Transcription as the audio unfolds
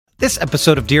This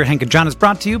episode of Dear Hank and John is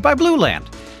brought to you by Blue Land.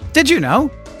 Did you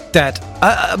know that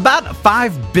about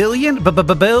 5 billion,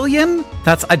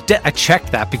 I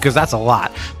checked that because that's a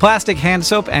lot, plastic hand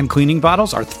soap and cleaning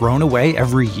bottles are thrown away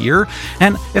every year?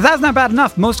 And if that's not bad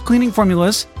enough, most cleaning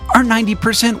formulas are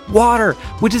 90% water,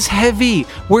 which is heavy.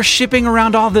 We're shipping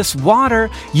around all this water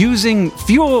using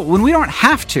fuel when we don't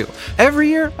have to. Every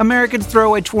year, Americans throw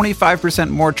away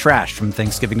 25% more trash from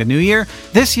Thanksgiving to New Year.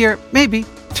 This year, maybe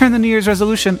turn the New Year's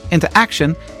resolution into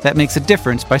action that makes a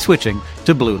difference by switching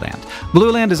to Blue Land.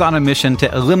 Blue Land is on a mission to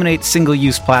eliminate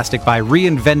single-use plastic by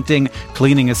reinventing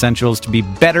cleaning essentials to be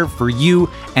better for you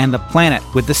and the planet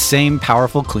with the same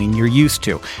powerful clean you're used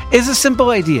to. It's a simple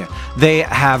idea. They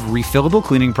have refillable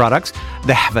cleaning products.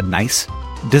 They have a nice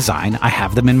design. I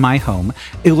have them in my home.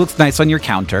 It looks nice on your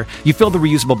counter. You fill the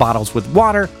reusable bottles with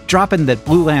water, drop in the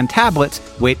Blue Land tablets,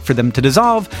 wait for them to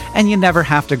dissolve, and you never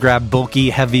have to grab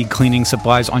bulky, heavy cleaning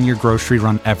supplies on your grocery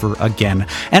run ever again.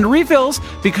 And refills,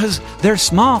 because they're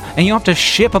small and you don't have to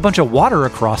ship a bunch of water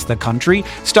across the country,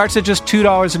 starts at just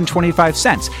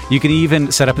 $2.25. You can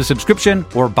even set up a subscription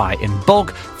or buy in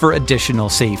bulk for additional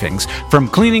savings. From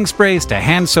cleaning sprays to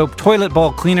hand soap, toilet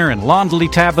bowl cleaner, and laundry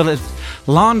tablets,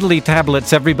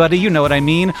 everybody, you know what I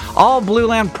mean. All Blue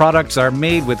Land products are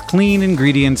made with clean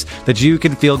ingredients that you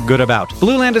can feel good about.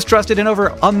 Blue Land is trusted in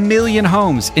over 1 million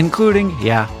homes, including,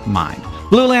 mine.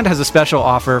 Blue Land has a special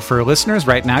offer for listeners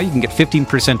right now. You can get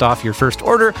 15% off your first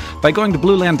order by going to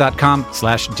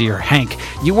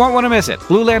blueland.com/dearhank. You won't want to miss it.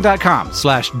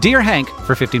 blueland.com/dearhank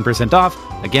for 15% off.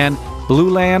 Again,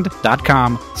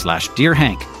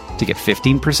 blueland.com/dearhank to get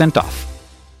 15% off.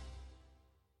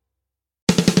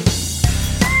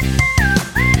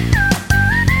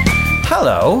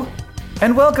 Hello,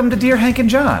 and welcome to Dear Hank and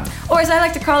John. Or as I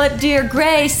like to call it, Dear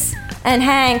Grace and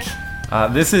Hank.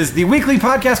 This is the weekly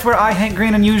podcast where I, Hank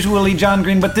Green, and usually John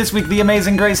Green, but this week the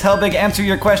amazing Grace Helbig answer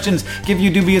your questions, give you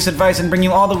dubious advice, and bring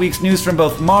you all the week's news from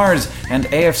both Mars and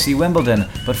AFC Wimbledon.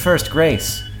 But first,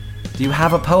 Grace, do you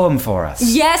have a poem for us?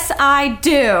 Yes, I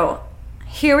do.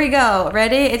 Here we go.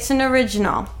 Ready? It's an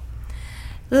original.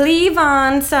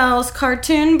 Levon sells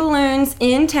cartoon balloons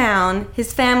in town.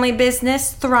 His family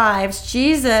business thrives.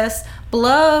 Jesus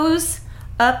blows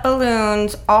up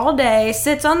balloons all day,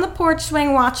 sits on the porch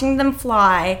swing watching them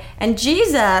fly. And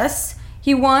Jesus,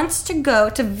 he wants to go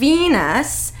to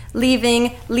Venus,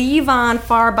 leaving Levon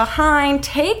far behind,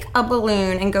 take a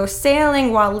balloon and go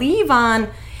sailing while Levon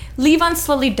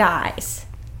slowly dies.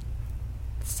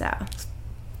 So,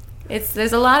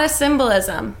 there's a lot of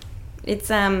symbolism.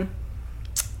 It's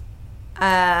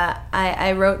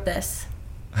I wrote this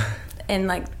in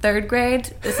third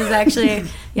grade. This is actually,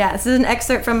 this is an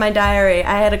excerpt from my diary.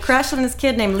 I had a crush on this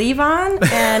kid named Levon,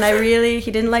 and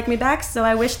he didn't like me back, so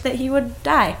I wished that he would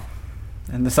die.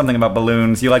 And there's something about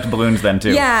balloons. You liked balloons then,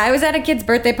 too. Yeah, I was at a kid's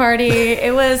birthday party.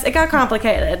 It got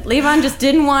complicated. Levon just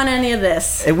didn't want any of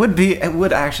this. It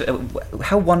would actually,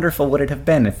 how wonderful would it have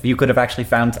been if you could have actually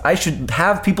found, I should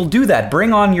have people do that.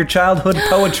 Bring on your childhood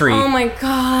poetry. Oh my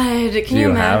God. Can you imagine? Do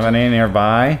you have any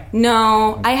nearby?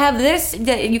 No. I have this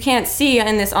that you can't see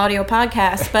in this audio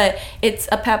podcast, but it's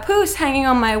a papoose hanging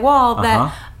on my wall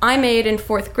that I made in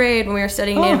 4th grade when we were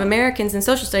studying Native Americans and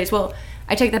social studies. Well,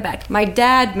 I take that back. My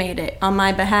dad made it on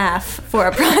my behalf for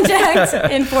a project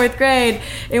in 4th grade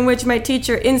in which my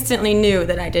teacher instantly knew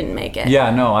that I didn't make it.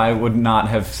 Yeah, no, I would not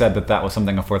have said that was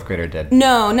something a 4th grader did.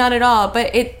 No, not at all.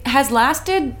 But it has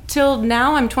lasted till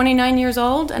now. I'm 29 years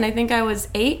old, and I think I was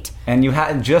 8. And you've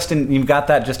got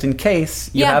that just in case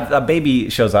have a baby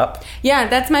shows up. Yeah,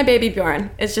 that's my baby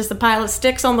Bjorn. It's just a pile of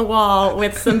sticks on the wall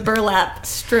with some burlap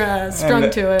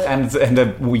strung to it,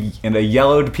 and a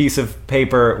yellowed piece of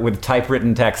paper with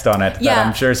typewritten text on it that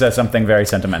I'm sure says something very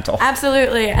sentimental.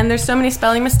 Absolutely, and there's so many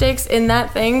spelling mistakes in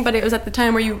that thing, but it was at the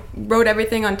time where you wrote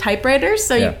everything on typewriters,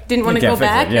 so you didn't want to go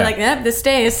back. You're like, this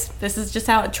stays. This is just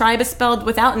how tribe is spelled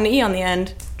without an E on the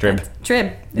end. Trib.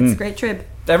 It's great trib.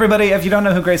 Everybody, if you don't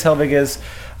know who Grace Helbig is,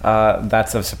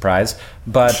 that's a surprise.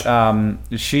 But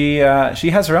she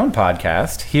has her own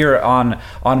podcast here on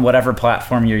whatever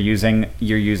platform you're using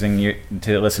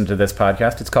to listen to this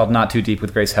podcast. It's called Not Too Deep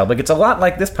with Grace Helbig. It's a lot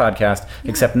like this podcast,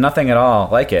 except nothing at all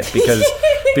like it because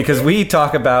we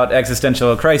talk about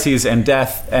existential crises and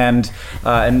death and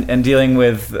dealing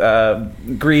with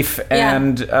grief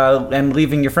and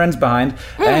leaving your friends behind.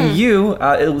 And you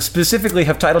specifically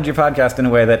have titled your podcast in a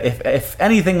way that if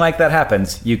anything like that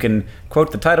happens, you can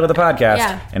quote the title of the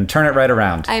podcast and turn it right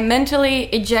around. I mentally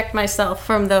eject myself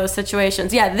from those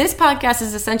situations. Yeah, this podcast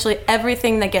is essentially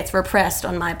everything that gets repressed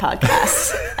on my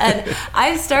podcast. And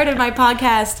I started my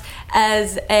podcast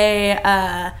as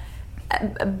a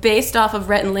based off of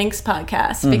Rhett and Link's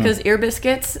podcast because Ear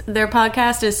Biscuits, their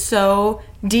podcast is so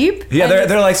deep. Yeah,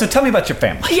 they're like, so tell me about your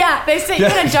family. Yeah, they sit you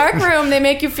in a dark room, they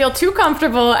make you feel too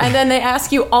comfortable, and then they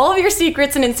ask you all of your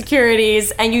secrets and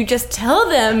insecurities, and you just tell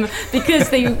them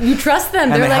because you trust them.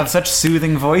 And They're they like, have such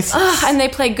soothing voices. and they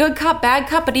play good cop, bad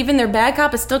cop, but even their bad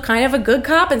cop is still kind of a good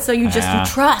cop, and so you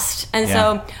trust. And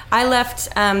so I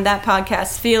left that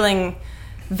podcast feeling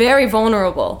very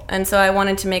vulnerable, and so I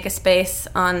wanted to make a space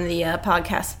on the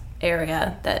podcast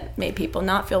area that made people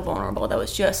not feel vulnerable, that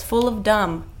was just full of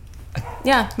dumb.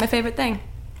 Yeah, my favorite thing.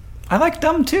 I like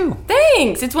dumb too.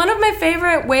 Thanks. It's one of my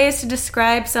favorite ways to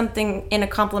describe something in a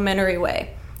complimentary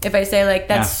way. If I say, like,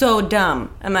 that's so dumb,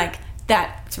 I'm like,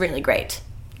 that's really great.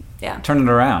 Yeah. Turn it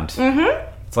around. Mm-hmm.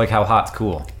 It's like how hot's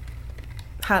cool.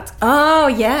 Oh,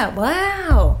 yeah.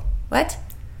 Wow. What?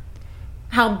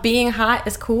 How being hot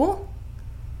is cool?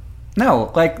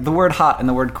 No, like the word hot and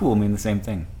the word cool mean the same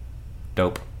thing.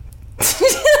 Dope. This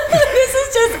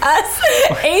is just us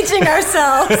aging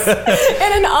ourselves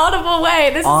in an audible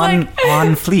way. This is like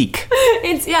on fleek.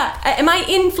 It's Am I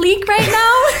in fleek right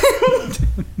now?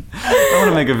 I want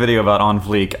to make a video about on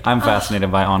fleek. I'm fascinated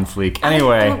by on fleek.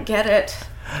 Anyway, I don't get it.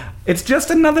 It's just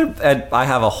another. I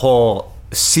have a whole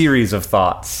series of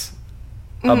thoughts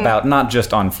about not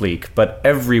just on fleek, but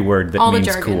every word that all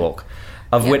means cool,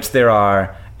 of which there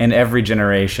are in every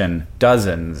generation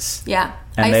dozens. Yeah.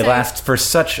 And they last for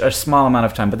such a small amount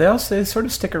of time, but they sort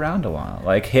of stick around a while,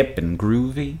 like hip and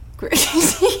groovy.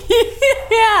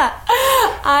 Yeah.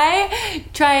 I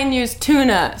try and use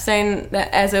tuna, saying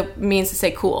that as a means to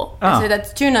say cool. I say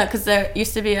that's tuna because there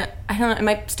used to be I don't know, it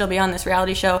might still be on this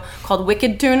reality show called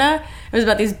Wicked Tuna. It was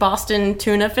about these Boston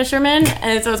tuna fishermen,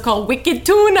 and so it's called Wicked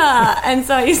Tuna. And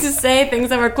so I used to say things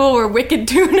that were cool were Wicked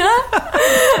Tuna,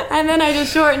 and then I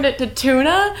just shortened it to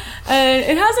tuna. And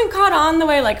it hasn't caught on the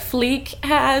way like Fleek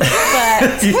has,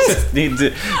 but you just need to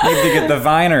get the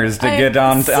Viners to get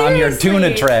on your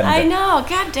tuna trend. I know,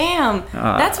 goddamn.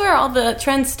 That's where all the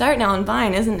trends start now on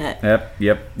Vine, isn't it?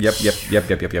 Yep.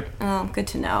 Oh, good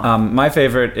to know. My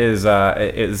favorite is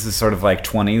sort of like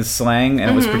 20s slang, and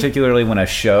it was particularly when a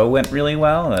show went really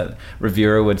well. A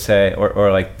reviewer would say,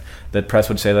 or like the press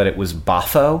would say that it was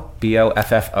boffo,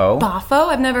 B-O-F-F-O. Boffo?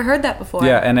 I've never heard that before.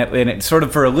 Yeah, and it sort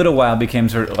of for a little while became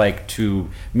sort of like to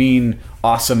mean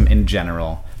awesome in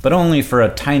general, but only for a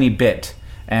tiny bit.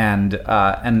 And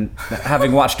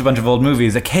having watched a bunch of old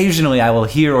movies, occasionally I will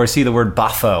hear or see the word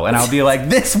boffo, and I'll be like,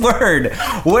 this word,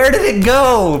 where did it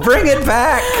go? Bring it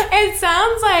back. It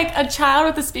sounds like a child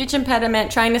with a speech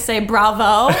impediment trying to say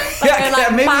bravo.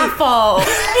 Like maybe. Boffo.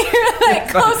 You're like,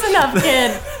 close enough,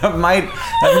 kid. That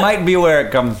might be where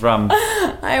it comes from.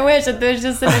 I wish that there's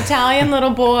just an Italian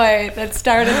little boy that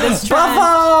started this trend.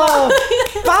 Boffo!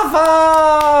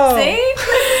 Boffo! See?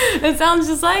 It sounds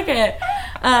just like it.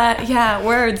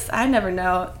 Words. I never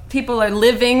know. People are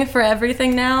living for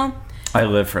everything now. I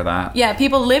live for that. Yeah,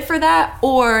 people live for that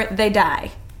or they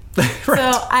die. Right.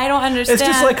 So I don't understand. It's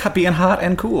just like being hot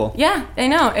and cool. Yeah, I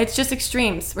know. It's just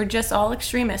extremes. We're just all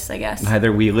extremists, I guess.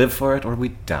 Either we live for it or we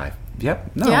die.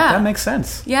 Yep. No, that makes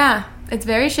sense. Yeah. It's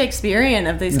very Shakespearean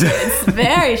of these kids.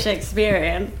 Very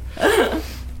Shakespearean.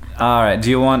 All right. Do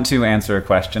you want to answer a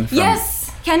question?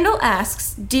 Yes. Kendall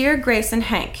asks, Dear Grace and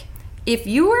Hank, if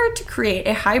you were to create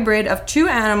a hybrid of two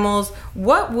animals,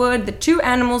 what would the two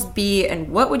animals be, and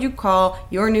what would you call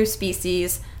your new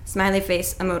species? Smiley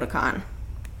face emoticon.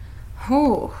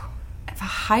 Oh, a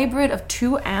hybrid of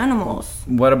two animals.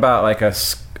 What about like a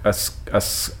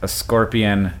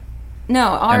scorpion?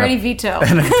 No, already veto.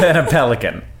 And a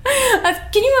pelican.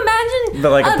 Can you imagine?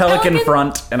 But like a pelican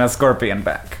front and a scorpion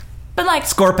back. But like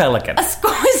Scorpelican. A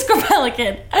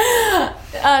scorpelican.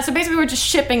 So basically we're just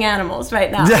shipping animals right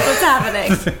now. That's what's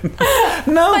happening.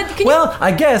 No.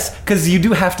 I guess because you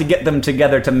do have to get them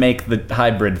together to make the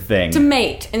hybrid thing. To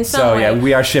mate in some way. So yeah,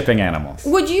 we are shipping animals.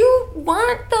 Would you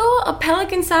want though a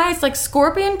pelican-sized like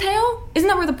scorpion tail? Isn't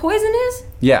that where the poison is?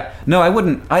 Yeah. No, I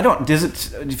wouldn't. I don't.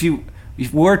 If you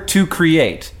were to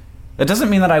create, that doesn't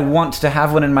mean that I want to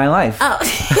have one in my life. Oh.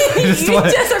 I just want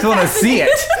to see it.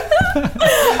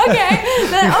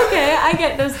 Okay, I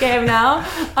get this game now.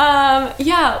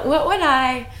 What would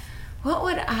I?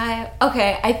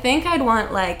 Okay, I think I'd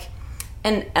want like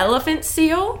an elephant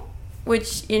seal,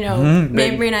 which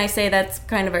maybe and I say that's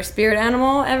kind of our spirit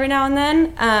animal every now and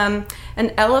then.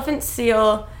 An elephant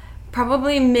seal,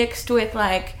 probably mixed with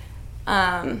like,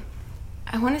 I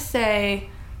want to say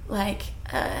like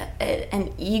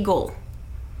an eagle.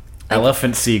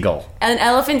 Elephant seagull. An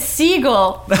elephant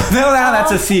seagull. No,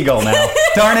 that's a seagull now.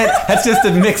 Darn it, that's just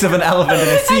a mix of an elephant and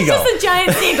a seagull. That's just a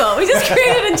giant seagull. We just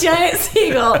created a giant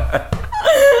seagull.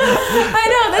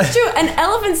 I know, that's true. An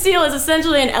elephant seal is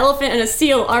essentially an elephant and a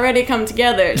seal already come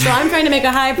together. So I'm trying to make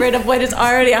a hybrid of what is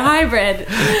already a hybrid.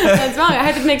 That's wrong. I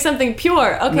had to make something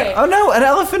pure. Okay. Oh no, an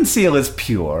elephant seal is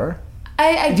pure.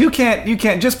 You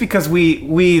can't just because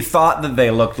we thought that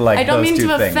they looked like those two things. I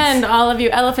don't mean to offend all of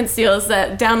you elephant seals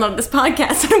that download this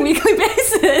podcast on a weekly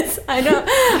basis.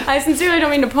 I sincerely don't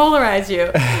mean to polarize you.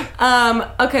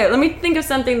 Okay, let me think of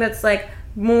something that's like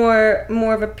more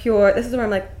of a pure. This is where I'm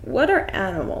like, what are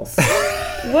animals?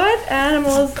 What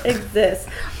animals exist?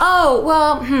 Oh,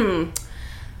 well,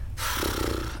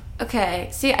 Okay,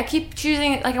 see, I keep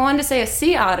choosing, like, I wanted to say a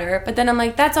sea otter, but then I'm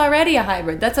like, that's already a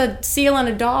hybrid. That's a seal and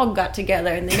a dog got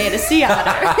together and they made a sea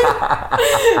otter.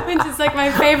 Which is, like,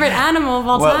 my favorite animal of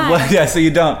all time. Well, yeah, so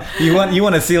you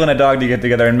want a seal and a dog to get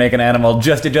together and make an animal, it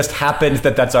just happens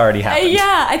that that's already happened.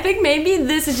 Yeah, I think maybe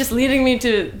this is just leading me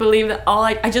to believe that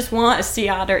I just want a sea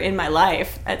otter in my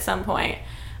life at some point.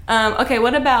 Okay,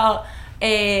 what about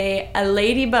a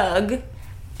ladybug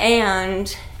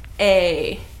and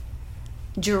a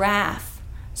giraffe?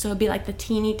 So it'd be like the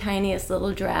teeny tiniest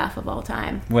little giraffe of all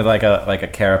time with like a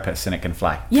carapace and it can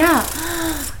fly. Yeah.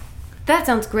 That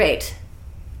sounds great.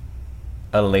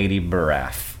 A lady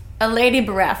giraffe. A lady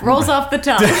giraffe rolls off the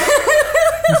tongue.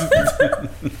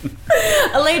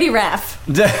 A lady raff.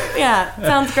 Yeah,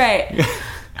 sounds great.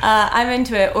 I'm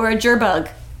into it. Or a gerbug.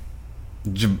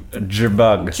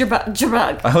 Gerbug.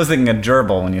 Gerbug. I was thinking a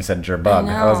gerbil when you said gerbug.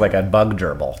 I was like a bug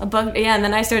gerbil. A bug, yeah, and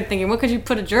then I started thinking, what could you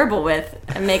put a gerbil with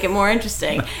and make it more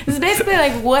interesting? This is basically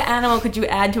like, what animal could you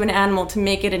add to an animal to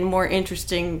make it a more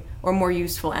interesting or more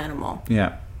useful animal?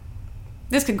 Yeah.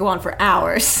 This could go on for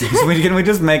hours. So can we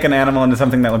just make an animal into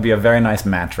something that would be a very nice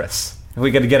mattress? If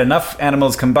we could get enough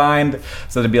animals combined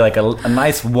so it'd be like a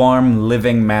nice, warm,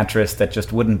 living mattress that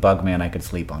just wouldn't bug me and I could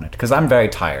sleep on it. Because I'm very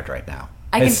tired right now.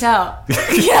 I can tell.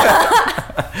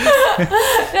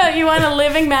 No, you want a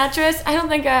living mattress? I don't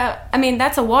think,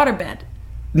 that's a waterbed.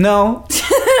 No.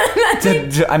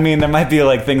 I mean, there might be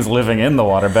like things living in the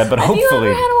waterbed, but hopefully. Have you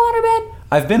ever had a waterbed?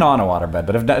 I've been on a waterbed,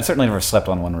 but I've certainly never slept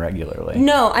on one regularly.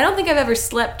 No, I don't think I've ever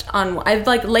slept on one. I've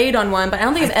like laid on one, but I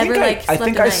don't think I've ever slept I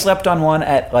think I slept on one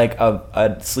at like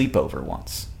a sleepover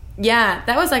once. Yeah,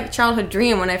 that was like a childhood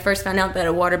dream when I first found out that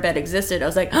a waterbed existed. I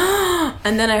was like, oh,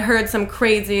 and then I heard some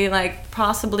crazy, like,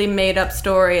 possibly made up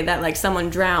story that, like, someone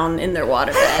drowned in their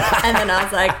waterbed. And then I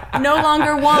was like, no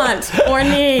longer want or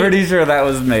need. Pretty sure that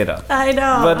was made up. I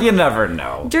know. But you never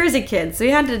know. Jersey kids, so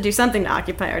we had to do something to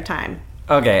occupy our time.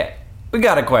 Okay. We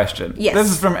got a question. Yes.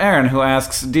 This is from Aaron, who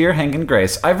asks, Dear Hank and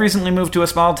Grace, I've recently moved to a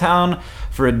small town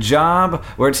for a job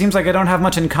where it seems like I don't have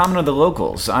much in common with the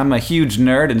locals. I'm a huge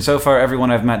nerd, and so far everyone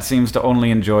I've met seems to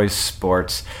only enjoy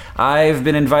sports. I've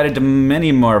been invited to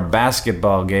many more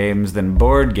basketball games than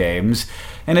board games.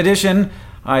 In addition,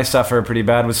 I suffer pretty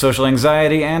bad with social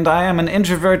anxiety, and I am an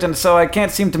introvert, and so I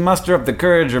can't seem to muster up the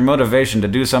courage or motivation to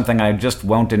do something I just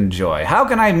won't enjoy. How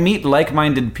can I meet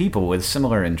like-minded people with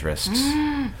similar interests?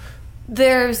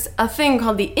 There's a thing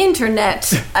called the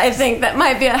internet, I think, that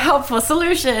might be a helpful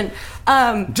solution.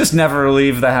 Just never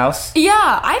leave the house?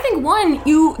 Yeah, I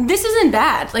think, this isn't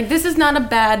bad. Like, this is not a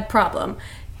bad problem.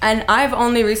 And I've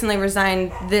only recently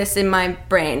resigned this in my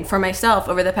brain for myself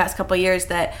over the past couple of years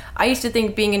that I used to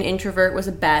think being an introvert was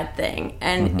a bad thing.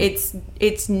 And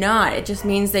it's not. It just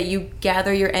means that you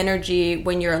gather your energy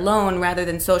when you're alone rather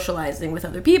than socializing with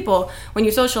other people. When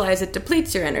you socialize, it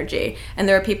depletes your energy. And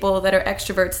there are people that are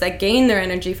extroverts that gain their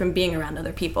energy from being around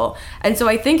other people. And so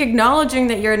I think acknowledging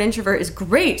that you're an introvert is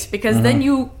great because then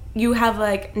you have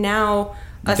like now...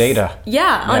 data.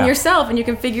 On yourself, and you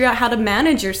can figure out how to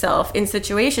manage yourself in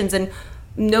situations, and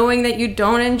knowing that you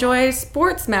don't enjoy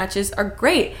sports matches are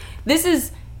great.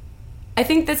 I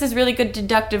think this is really good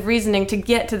deductive reasoning to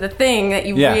get to the thing that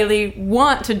you really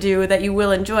want to do that you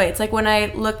will enjoy. It's like when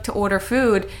I look to order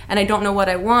food and I don't know what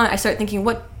I want, I start thinking,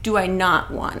 what do I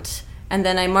not want? And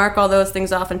then I mark all those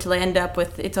things off until I end up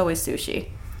with, it's always sushi.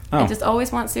 I just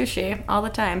always want sushi all the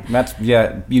time.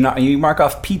 You mark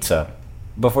off pizza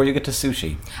before you get to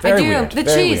sushi. Very weird. The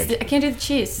cheese. Weird. I can't do the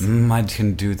cheese. I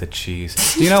can do the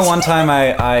cheese. Do you know one time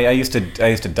I used to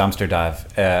dumpster dive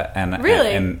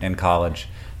in college.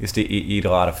 Used to eat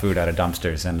a lot of food out of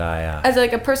dumpsters, and I as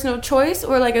like a personal choice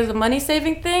or like as a money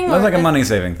saving thing. It was like a money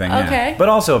saving thing. Okay, yeah. But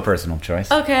also a personal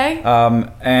choice. Okay.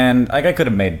 And like I could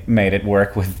have made it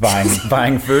work with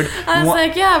buying food. I was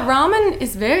like, yeah, ramen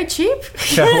is very cheap.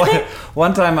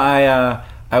 One time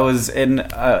I was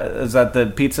at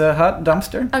the Pizza Hut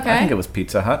dumpster. Okay. I think it was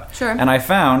Pizza Hut. Sure. And I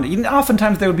found,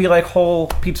 oftentimes there would be like whole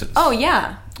pizzas. Oh,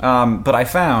 yeah. But I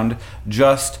found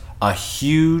just a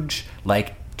huge,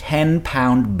 like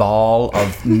 10-pound ball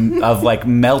of like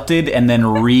melted and then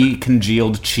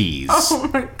recongealed cheese. Oh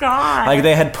my god! Like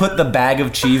they had put the bag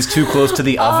of cheese too close to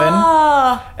the oven,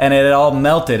 and it had all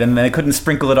melted, and they couldn't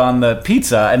sprinkle it on the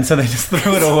pizza, and so they just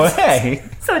threw it away.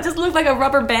 So it just looked like a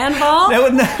rubber band ball. It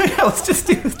was just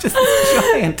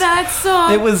giant. That's so.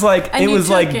 It was like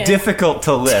difficult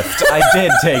to lift. I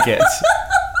did take it.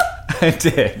 I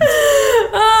did.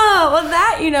 Oh, well that,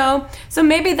 so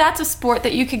maybe that's a sport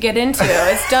that you could get into.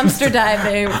 It's dumpster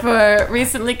diving for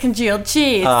recently congealed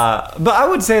cheese. But I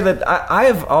would say that I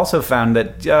have also found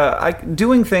that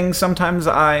doing things, sometimes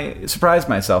I surprise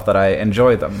myself that I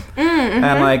enjoy them.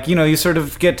 And you sort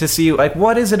of get to see,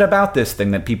 what is it about this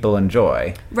thing that people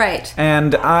enjoy? Right.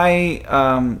 And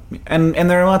and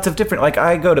there are lots of different,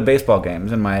 I go to baseball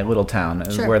games in my little town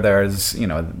where there's,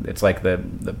 it's like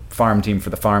the farm team for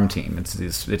the farm team.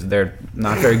 They're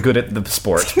not very good at the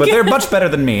sport, but they're much better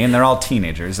than me, and they're all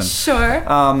teenagers. And sure.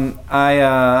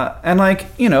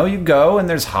 You go and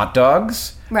there's hot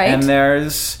dogs, right? And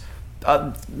there's,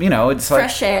 it's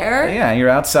fresh air. Yeah, you're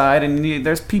outside and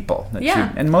there's people.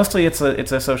 And mostly it's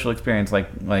a social experience,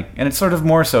 and it's sort of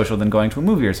more social than going to a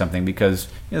movie or something because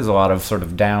there's a lot of sort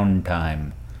of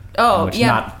downtime. Oh, which yeah.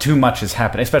 Not too much is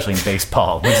happening, especially in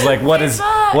baseball. It's like, what is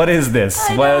this?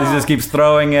 Why he just keeps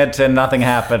throwing it and nothing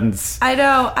happens? I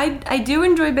know. I do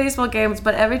enjoy baseball games,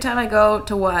 but every time I go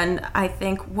to one, I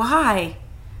think, why?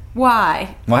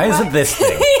 Why is it this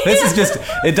thing? This is just,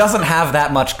 it doesn't have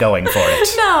that much going for it.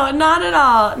 No, not at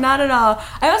all. Not at all.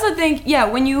 I also think,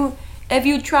 if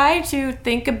you try to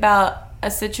think about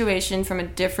a situation from a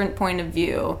different point of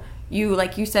view, you,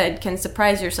 like you said, can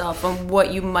surprise yourself on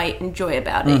what you might enjoy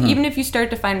about it. Even if you start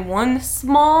to find one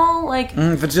small,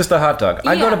 if it's just a hot dog.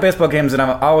 I go to baseball games and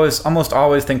I almost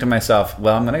always think to myself,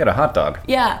 well, I'm going to get a hot dog.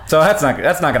 Yeah. So that's not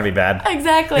going to be bad.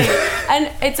 Exactly.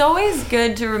 And it's always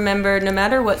good to remember, no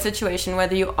matter what situation,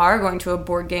 whether you are going to a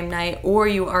board game night or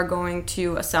you are going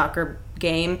to a soccer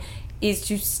game, is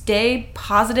to stay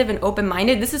positive and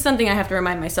open-minded. This is something I have to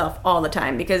remind myself all the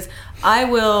time because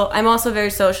I'm also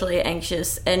very socially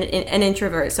anxious and an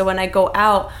introvert. So when I go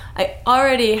out, I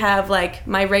already have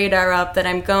my radar up that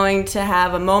I'm going to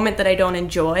have a moment that I don't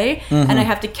enjoy, and I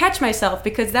have to catch myself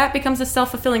because that becomes a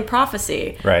self-fulfilling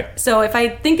prophecy. Right. So if I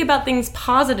think about things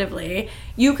positively,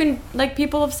 you can, like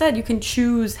people have said, you can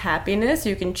choose happiness,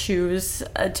 you can choose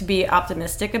to be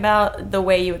optimistic about the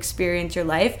way you experience your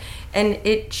life, and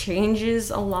it changes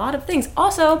a lot of things.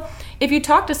 Also, if you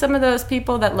talk to some of those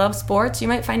people that love sports, you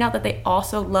might find out that they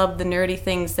also love the nerdy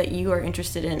things that you are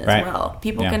interested in as well.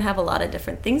 People can have a lot of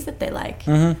different things that they like.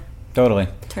 Totally.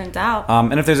 Turns out.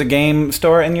 And if there's a game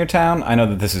store in your town, I know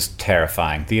that this is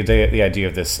terrifying. The idea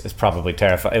of this is probably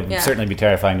terrifying. It would certainly be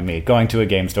terrifying to me. Going to a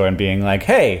game store and being like,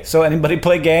 hey, so anybody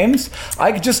play games?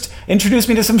 I could just introduce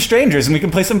me to some strangers and we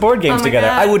can play some board games together.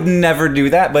 God. I would never do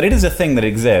that, but it is a thing that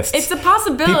exists. It's a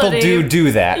possibility. People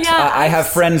do that. Yeah, I have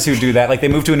friends who do that. They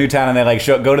move to a new town and they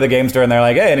go to the game store and they're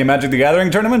like, hey, any Magic the Gathering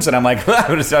tournaments? And I'm like, I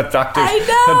would just talk to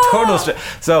a total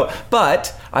So,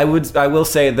 but I will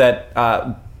say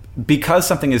that because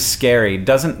something is scary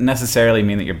doesn't necessarily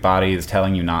mean that your body is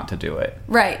telling you not to do it.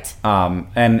 Right.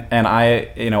 And I,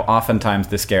 oftentimes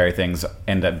the scary things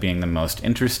end up being the most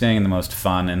interesting and the most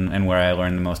fun and where I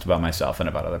learn the most about myself and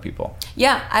about other people.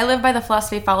 Yeah, I live by the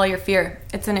philosophy, follow your fear.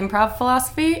 It's an improv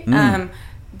philosophy.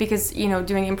 Because,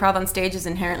 doing improv on stage is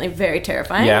inherently very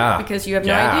terrifying. Yeah. Because you have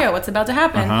no idea what's about to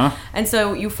happen. And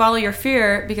so you follow your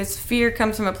fear because fear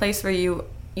comes from a place where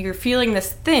you're feeling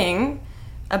this thing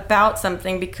about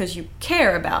something because you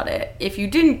care about it. If you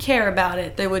didn't care about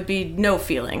it, there would be no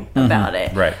feeling about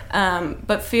it. Right.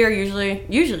 But fear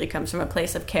usually comes from a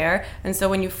place of care, and so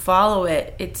when you follow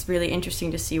it, it's really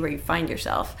interesting to see where you find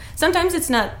yourself. Sometimes it's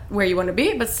not where you want to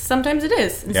be, but sometimes it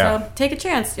is. And so take a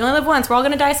chance. You only live once. We're all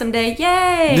going to die someday.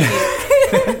 Yay!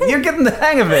 You're getting the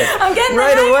hang of it. I'm getting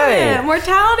right the hang away. of it.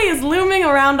 Mortality is looming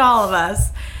around all of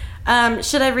us.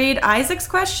 Should I read Isaac's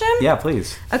question? Yeah,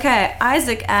 please. Okay,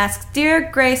 Isaac asks, Dear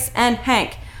Grace and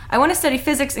Hank, I want to study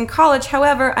physics in college.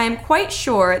 However, I am quite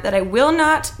sure that I will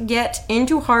not get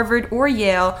into Harvard or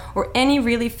Yale or any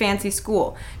really fancy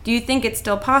school. Do you think it's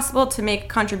still possible to make a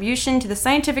contribution to the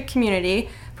scientific community,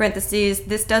 parentheses,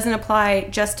 this doesn't apply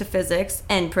just to physics,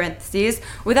 end parentheses,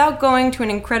 without going to an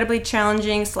incredibly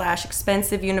challenging /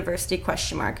 expensive university,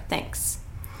 question mark? Thanks.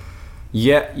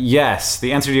 Yes.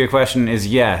 The answer to your question is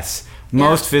yes.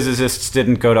 Most physicists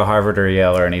didn't go to Harvard or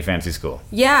Yale or any fancy school.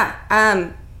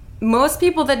 Yeah. Most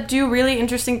people that do really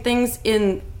interesting things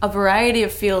in a variety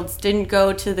of fields didn't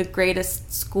go to the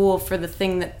greatest school for the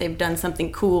thing that they've done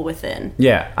something cool within.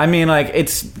 Yeah. I mean,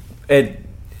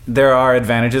 there are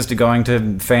advantages to going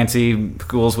to fancy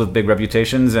schools with big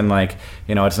reputations, and like,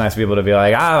 you know, it's nice to be able to be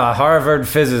like, I'm a Harvard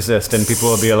physicist, and people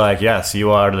will be like, yes,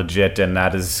 you are legit, and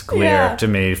that is clear to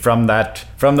me from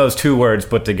those two words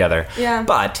put together. Yeah.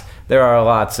 But there are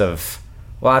lots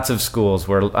of schools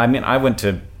where, I mean,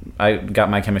 I got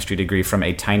my chemistry degree from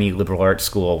a tiny liberal arts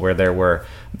school where there were,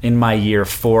 in my year,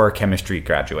 4 chemistry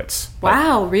graduates.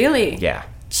 Wow, really? Yeah.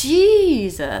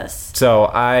 Jesus. So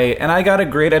I got a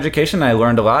great education. I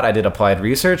learned a lot. I did applied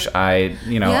research.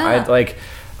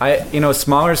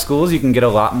 Smaller schools, you can get a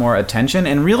lot more attention.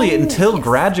 And really, until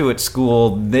graduate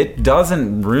school, it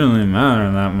doesn't really matter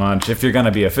that much if you're going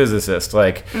to be a physicist.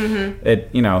 Like,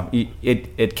 it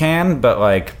can, but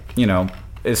like, you know,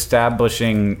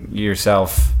 establishing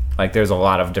yourself, like, there's a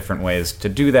lot of different ways to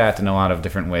do that, and a lot of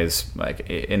different ways, like,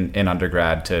 in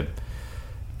undergrad to,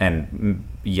 and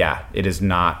yeah, it is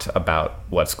not about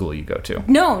what school you go to.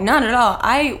 No, not at all.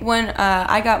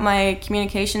 I got my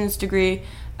communications degree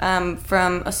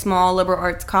from a small liberal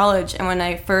arts college, and when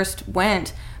I first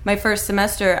went, my first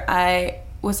semester, I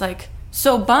was like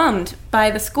so bummed by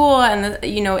the school, and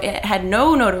it had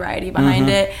no notoriety behind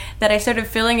it, that I started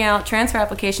filling out transfer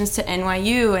applications to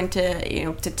NYU and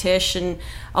to Tisch and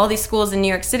all these schools in New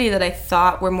York City that I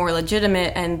thought were more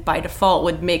legitimate and by default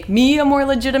would make me a more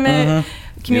legitimate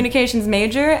communications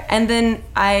major. And then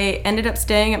I ended up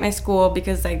staying at my school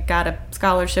because I got a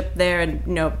scholarship there, and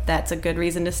that's a good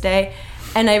reason to stay.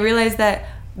 And I realized that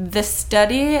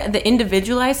the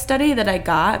individualized study that I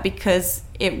got, because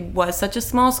it was such a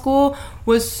small school,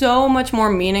 was so much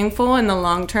more meaningful in the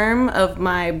long term of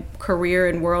my career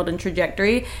and world and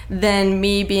trajectory than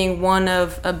me being one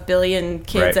of a billion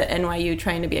kids at NYU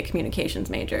trying to be a communications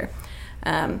major.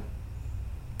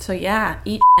 So yeah,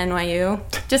 eat NYU.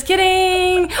 Just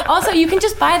kidding. Also, you can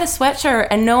just buy the sweatshirt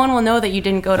and no one will know that you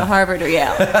didn't go to Harvard or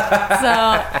Yale.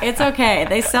 So it's okay.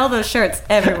 They sell those shirts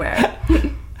everywhere.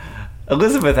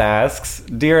 Elizabeth asks,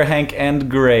 Dear Hank and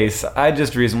Grace, I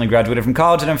just recently graduated from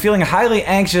college and I'm feeling highly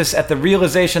anxious at the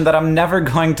realization that I'm never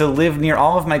going to live near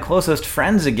all of my closest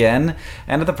friends again,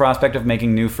 and at the prospect of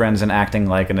making new friends and acting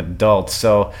like an adult.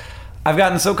 So I've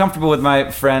gotten so comfortable with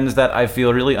my friends that I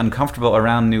feel really uncomfortable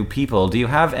around new people. Do you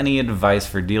have any advice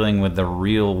for dealing with the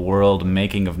real world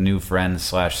making of new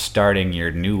friends / starting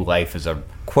your new life as a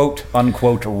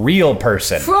quote-unquote real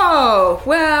person? Whoa,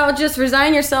 well, just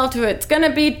resign yourself to it. It's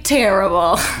gonna be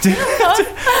terrible.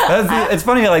 It's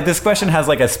funny, like, this question has,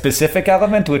 like, a specific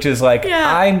element, which is, like,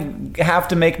 I have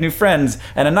to make new friends,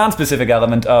 and a non-specific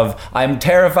element of, I'm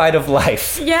terrified of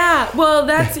life. Yeah, well,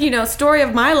 that's, story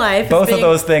of my life. Both of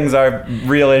those things are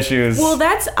real issues. Well,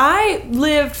 I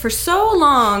lived for so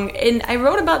long, and I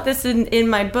wrote about this in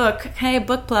my book. Hey,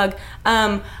 book plug.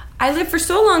 I lived for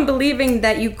so long believing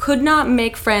that you could not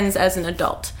make friends as an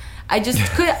adult. I just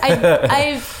could.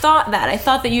 I thought that. I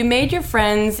thought that you made your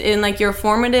friends in, like, your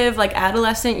formative, like,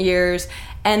 adolescent years,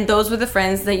 and those were the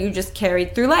friends that you just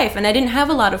carried through life. And I didn't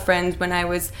have a lot of friends when I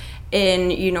was in,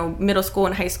 middle school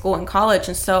and high school and college,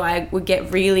 and so I would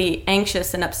get really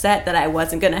anxious and upset that I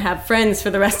wasn't going to have friends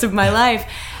for the rest of my life.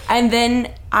 And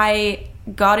then I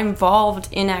got involved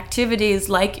in activities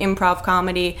like improv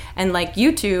comedy and like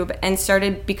YouTube, and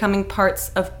started becoming parts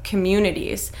of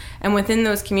communities, and within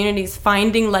those communities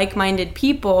finding like-minded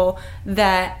people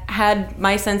that had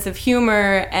my sense of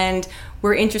humor and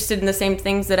were interested in the same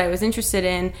things that I was interested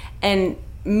in, and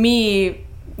me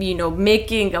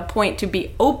making a point to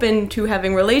be open to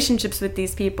having relationships with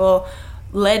these people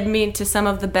led me to some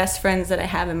of the best friends that I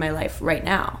have in my life right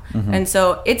now. And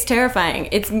so it's terrifying.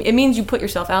 It means you put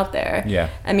yourself out there. Yeah.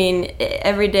 I mean,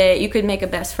 every day you could make a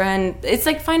best friend. It's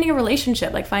like finding a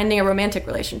relationship, like finding a romantic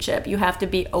relationship. You have to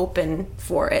be open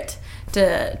for it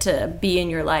to be in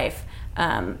your life.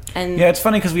 And yeah, it's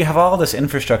funny because we have all this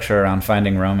infrastructure around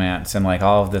finding romance, and like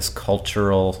all of this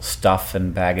cultural stuff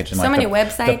and baggage, and so like many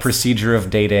websites, the procedure of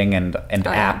dating and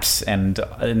apps and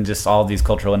just all these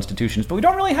cultural institutions, but we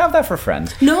don't really have that for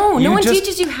friends. No one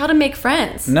teaches you how to make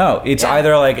friends. No, it's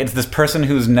either like it's this person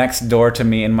who's next door to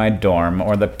me in my dorm,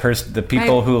 or the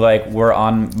people who like were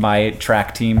on my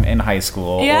track team in high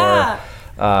school, or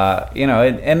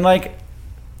and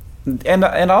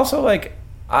also like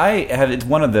it's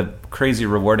one of the crazy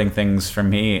rewarding things for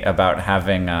me about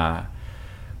having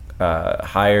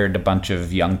hired a bunch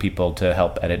of young people to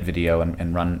help edit video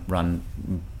and run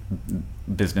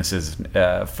businesses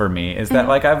for me is that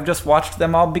like I've just watched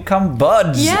them all become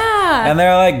buds. Yeah. And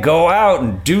they're like go out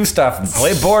and do stuff and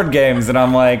play board games, and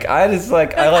I'm like I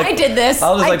did this.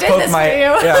 I'll just like poke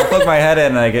I'll poke my head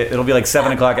in, like it'll be like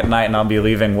 7 o'clock at night and I'll be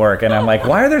leaving work and I'm like,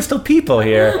 why are there still people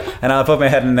here? And I'll put my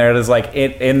head in there. There's like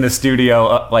in the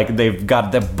studio, like they've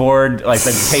got the board, like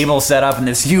the table set up in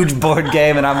this huge board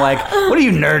game, and I'm like, what are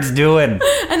you nerds doing?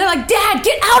 And they're like, Dad,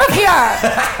 get out of here!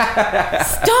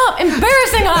 Stop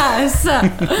embarrassing us!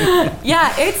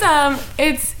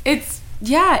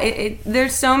 Yeah,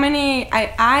 there's so many.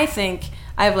 I think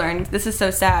I've learned, this is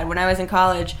so sad, when I was in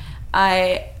college,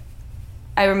 I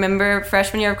remember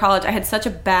freshman year of college, I had such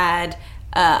a bad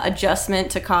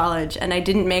adjustment to college, and I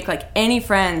didn't make like any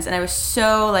friends, and I was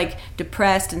so like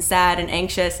depressed and sad and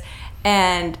anxious.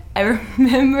 And I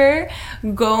remember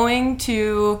going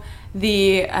to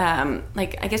the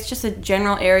like I guess just a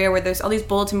general area where there's all these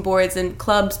bulletin boards and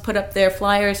clubs put up their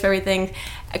flyers for everything,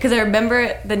 because I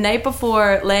remember the night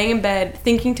before laying in bed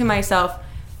thinking to myself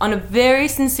on a very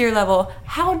sincere level,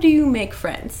 how do you make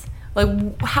friends?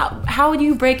 Like, how do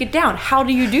you break it down? How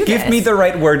do you do this? Give me the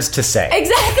right words to say.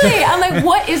 Exactly. I'm like,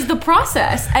 what is the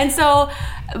process? And so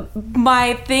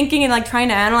my thinking and like trying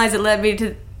to analyze it led me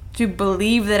to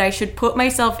believe that I should put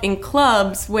myself in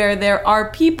clubs where there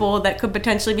are people that could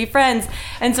potentially be friends.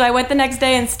 And so I went the next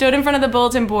day and stood in front of the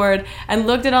bulletin board and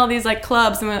looked at all these like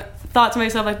clubs and thought to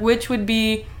myself like, which would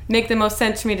make the most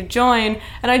sense for me to join.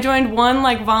 And I joined one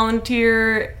like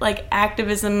volunteer like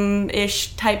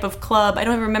activism-ish type of club. I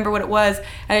don't even remember what it was.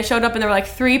 And I showed up and there were like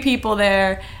 3 people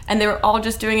there, and they were all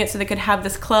just doing it so they could have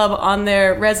this club on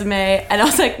their resume. And I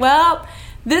was like, well,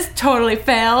 this totally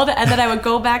failed. And then I would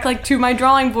go back like to my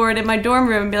drawing board in my dorm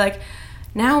room and be like,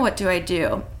 now what do I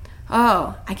do?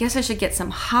 Oh, I guess I should get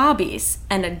some hobbies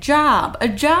and a job. A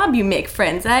job you make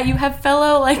friends at. You have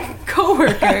fellow like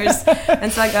coworkers. And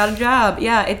so I got a job.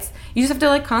 Yeah, you just have to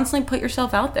like constantly put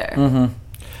yourself out there. Mm-hmm.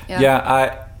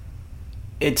 Yeah,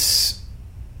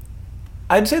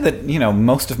 I'd say that, you know,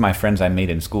 most of my friends I made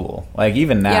in school, like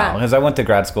even now, because I went to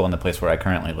grad school in the place where I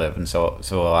currently live, and so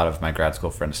a lot of my grad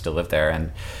school friends still live there,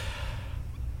 and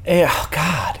oh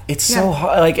God, it's so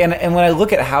hard. Like, and when I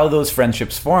look at how those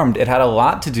friendships formed, it had a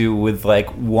lot to do with like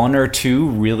 1 or 2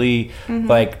 really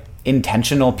like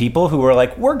intentional people who were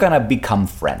like, we're gonna become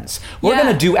friends, we're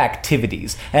gonna do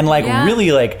activities, and like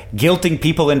really like guilting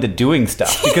people into doing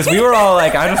stuff, because we were all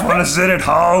like, I just want to sit at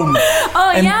home.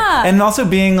 And also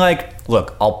being like,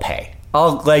 look, I'll pay,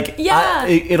 I'll like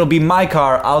it'll be my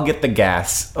car, I'll get the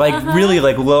gas, like really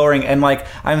like lowering, and like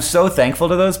I'm so thankful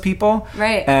to those people,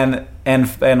 right? And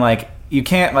like you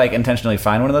can't like intentionally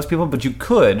find one of those people, but you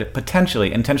could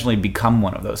potentially intentionally become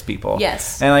one of those people.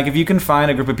 Yes. And like if you can find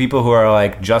a group of people who are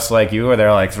like just like you, or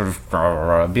they're like sort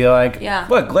of be like,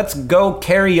 look, let's go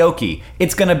karaoke.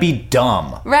 It's gonna be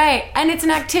dumb. Right. And it's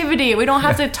an activity. We don't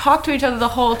have to talk to each other the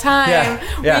whole time.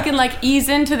 We can like ease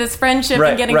into this friendship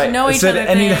and getting to know each other.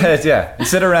 And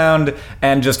sit around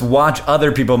and just watch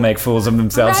other people make fools of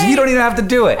themselves. Right. You don't even have to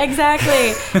do it.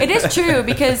 Exactly. It is true,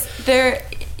 because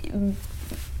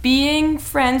being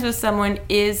friends with someone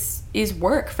is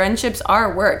work. Friendships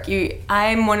are work.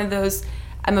 I'm one of those,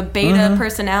 I'm a beta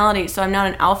personality, so I'm not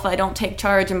an alpha. I don't take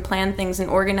charge and plan things and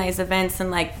organize events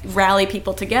and like rally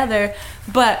people together,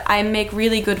 but I make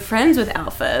really good friends with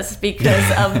alphas because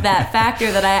of that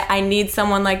factor, that I need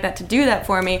someone like that to do that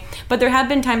for me. But there have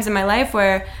been times in my life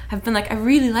where I've been like, I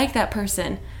really like that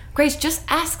person. Grace, just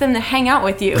ask them to hang out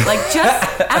with you. Like,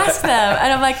 just ask them.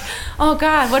 And I'm like, oh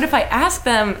God, what if I ask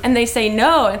them and they say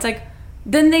no? It's like,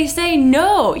 then they say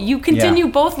no. You continue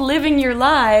both living your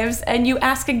lives, and you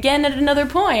ask again at another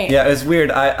point. Yeah, it was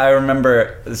weird. I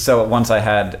remember, so once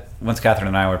Catherine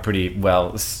and I were pretty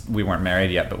well, we weren't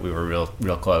married yet, but we were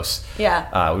real close.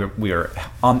 Yeah. We were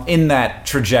in that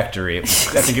trajectory. I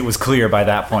think it was clear by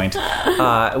that point.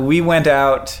 We went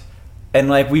out, and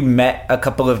like we met a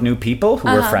couple of new people who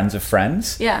were friends of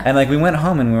friends. Yeah. And like we went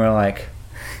home and we were like,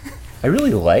 I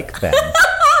really like them.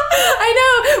 I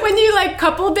know, when you like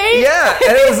couple date. Yeah,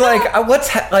 and it was like,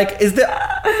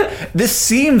 this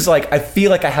seems like I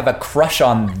feel like I have a crush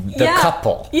on the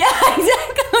couple. Yeah,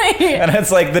 exactly. And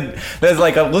it's like there's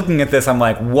like looking at this, I'm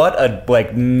like, what a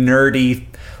like nerdy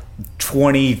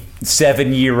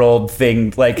 27-year-old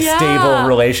thing, like stable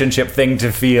relationship thing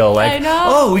to feel like, I know.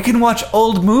 Oh, we can watch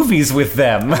old movies with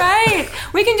them. Right.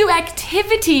 We can do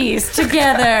activities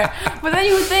together. But then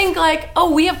you would think like,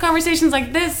 oh, we have conversations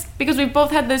like this because we've both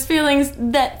had those feelings,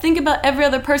 that think about every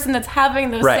other person that's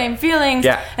having those same feelings,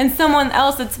 and someone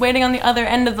else that's waiting on the other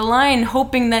end of the line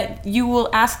hoping that you will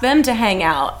ask them to hang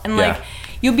out. And like,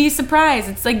 you'll be surprised.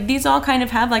 It's like these all kind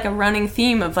of have like a running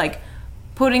theme of like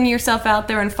putting yourself out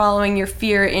there and following your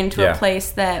fear into Yeah. a place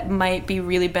that might be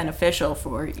really beneficial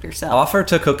for yourself. Offer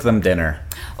to cook them dinner.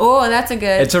 Oh, that's a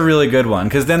good... It's a really good one,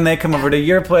 because then they come over to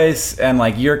your place and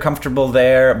like you're comfortable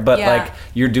there, but Yeah. like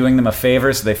you're doing them a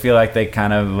favor, so they feel like they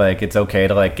kind of like it's okay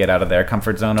to like get out of their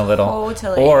comfort zone a little.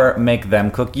 Totally. Or make them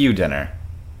cook you dinner.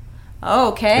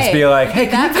 Okay. Just be like, hey,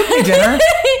 can you cook me dinner?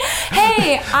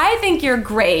 Hey, I think you're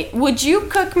great. Would you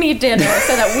cook me dinner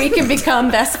so that we can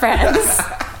become best friends?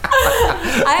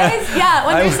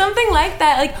 When there's something like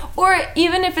that, like, or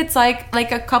even if it's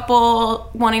like a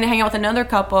couple wanting to hang out with another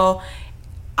couple,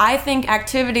 I think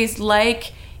activities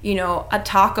like, you know, a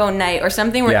taco night or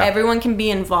something where Yeah. everyone can be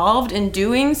involved in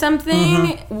doing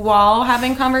something while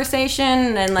having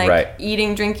conversation and like Right.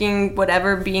 eating, drinking,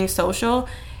 whatever, being social.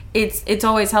 It's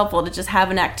always helpful to just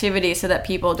have an activity so that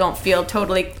people don't feel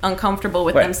totally uncomfortable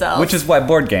with Right. themselves. Which is why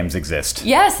board games exist.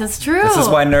 Yes, that's true. This is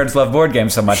why nerds love board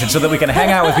games so much. It's so that we can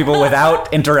hang out with people without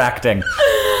interacting.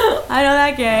 I know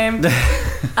that game.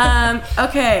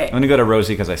 Okay. I'm going to go to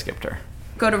Rosie because I skipped her.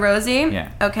 Go to Rosie? Yeah.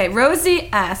 Okay, Rosie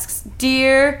asks,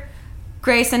 Dear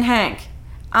Grace and Hank,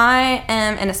 I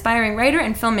am an aspiring writer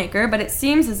and filmmaker, but it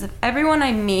seems as if everyone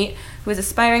I meet who is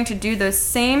aspiring to do those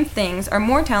same things are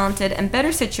more talented and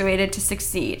better situated to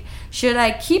succeed. Should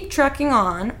I keep trucking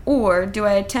on, or do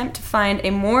I attempt to find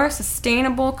a more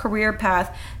sustainable career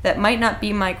path that might not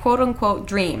be my quote-unquote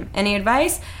dream? Any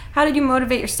advice? How did you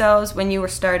motivate yourselves when you were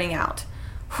starting out?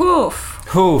 Whoof.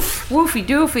 Hoof. Woofy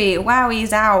doofy. Wowie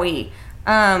zowie.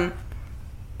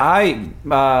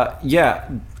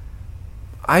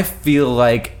 I feel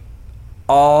like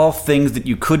all things that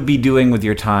you could be doing with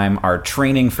your time are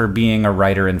training for being a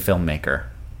writer and filmmaker.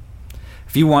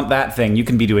 If you want that thing, you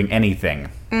can be doing anything.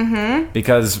 Mm-hmm.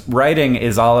 Because writing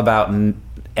is all about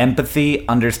empathy,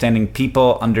 understanding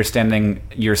people, understanding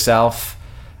yourself,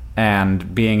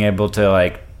 and being able to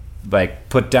like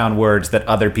put down words that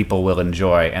other people will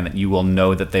enjoy and that you will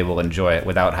know that they will enjoy it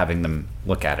without having them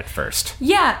look at it first.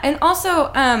 Yeah, and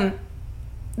also I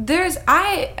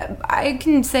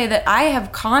can say that I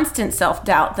have constant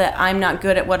self-doubt that I'm not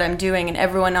good at what I'm doing and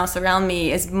everyone else around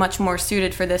me is much more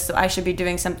suited for this, so I should be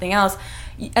doing something else.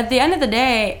 At the end of the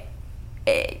day,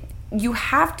 you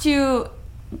have to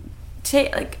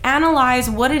analyze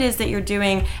what it is that you're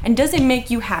doing, and does it make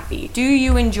you happy? Do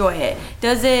you enjoy it?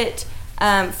 Does it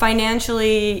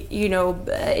financially,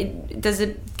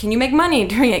 can you make money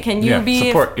doing it? Can you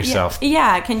support yourself?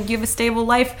 Yeah, can you have a stable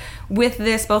life with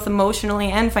this, both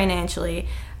emotionally and financially?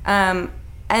 But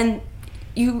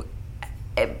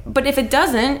if it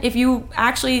doesn't, if you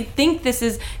actually think this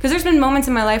is, because there's been moments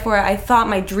in my life where I thought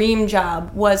my dream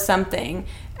job was something,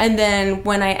 and then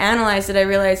when I analyzed it, I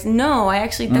realized, no,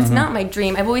 that's not my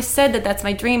dream. I've always said that that's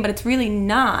my dream, but it's really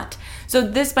not. So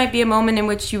this might be a moment in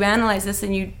which you analyze this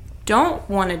and you don't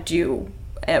want to do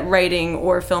writing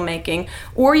or filmmaking,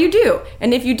 or you do.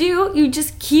 And if you do, you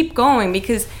just keep going,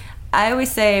 because I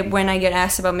always say when I get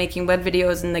asked about making web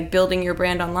videos and like building your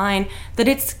brand online, that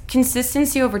it's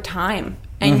consistency over time,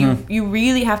 and you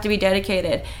really have to be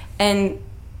dedicated. And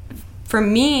for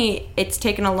me, it's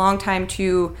taken a long time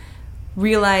to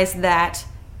realize that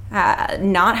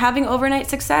not having overnight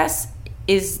success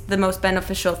is the most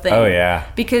beneficial thing. Oh, yeah.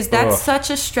 Because that's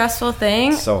such a stressful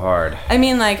thing. So hard. I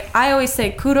mean, like, I always say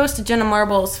kudos to Jenna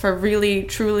Marbles for really,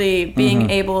 truly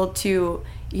being able to,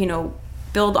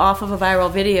 build off of a viral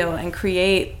video and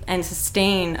create and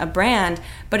sustain a brand.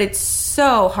 But it's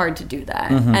so hard to do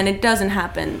that. And it doesn't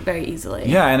happen very easily.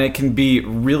 Yeah, and it can be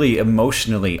really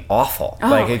emotionally awful. Oh,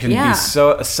 like, it can be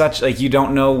such, like, you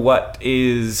don't know what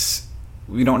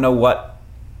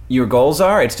your goals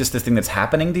are. It's just this thing that's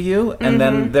happening to you, and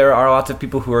then there are lots of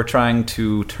people who are trying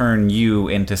to turn you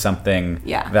into something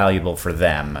valuable for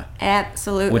them.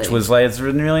 Absolutely. Which was like, it's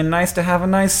really nice to have a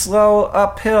nice slow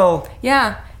uphill.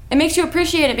 Yeah, it makes you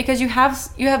appreciate it, because you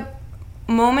have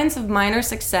moments of minor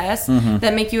success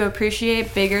that make you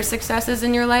appreciate bigger successes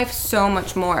in your life so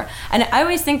much more. And I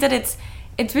always think that it's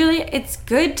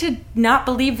good to not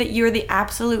believe that you're the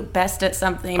absolute best at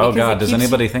something. Oh God, does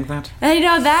anybody think that? And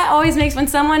that always makes, when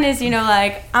someone is,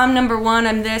 like, I'm number one,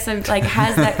 I'm this, and like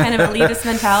has that kind of elitist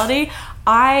mentality,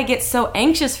 I get so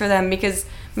anxious for them, because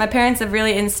my parents have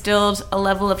really instilled a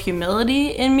level of humility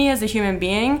in me as a human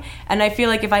being, and I feel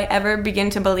like if I ever begin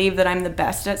to believe that I'm the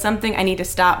best at something, I need to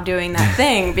stop doing that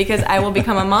thing, because I will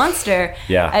become a monster.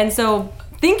 Yeah. And so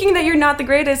thinking that you're not the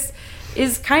greatest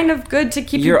is kind of good to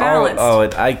keep you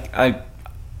balanced. I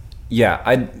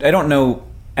don't know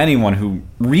anyone who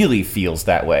really feels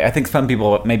that way. I think some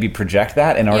people maybe project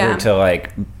that in order to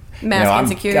like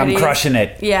mask insecurity. I'm crushing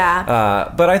it.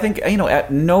 Yeah. But I think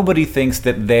nobody thinks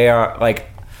that they are like.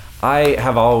 I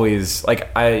have always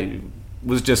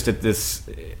was just at this,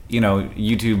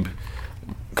 YouTube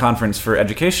conference for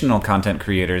educational content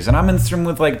creators, and I'm in this room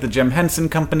with like the Jim Henson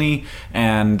Company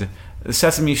and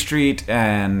Sesame Street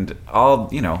and all,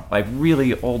 like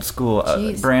really old school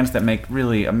brands that make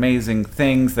really amazing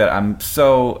things that I'm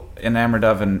so enamored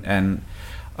of, and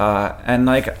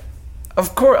like,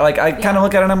 of course, like I kind of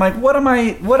look at it and I'm like, what am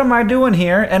I doing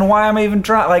here, and why am I even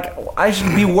trying? Like, I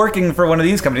should be working for one of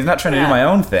these companies, not trying to do my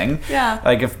own thing. Yeah.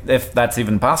 Like if that's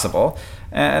even possible,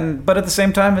 but at the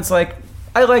same time, it's like,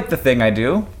 I like the thing I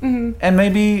do, and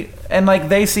like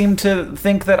they seem to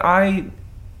think that I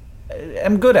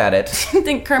am good at it. I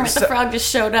think Kermit the Frog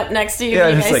just showed up next to you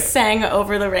and you guys sang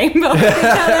Over the Rainbow with each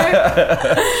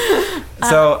other.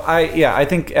 So I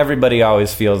think everybody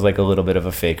always feels like a little bit of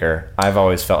a faker. I've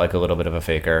always felt like a little bit of a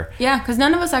faker. Yeah, because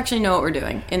none of us actually know what we're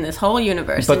doing in this whole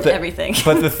universe and everything.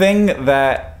 But the thing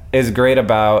that is great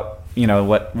about,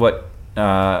 what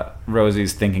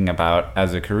Rosie's thinking about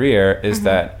as a career is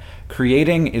that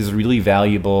creating is really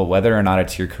valuable whether or not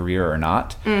it's your career or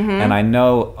not. And I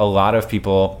know a lot of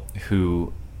people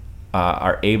who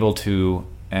are able to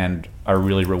and are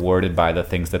really rewarded by the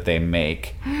things that they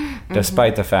make,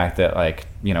 despite the fact that, like,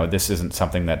 this isn't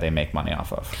something that they make money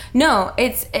off of. No,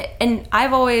 and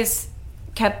I've always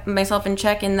kept myself in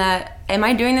check in that, am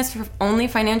I doing this for only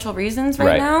financial reasons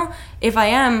right now? If I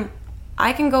am,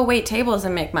 I can go wait tables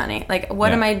and make money. Like,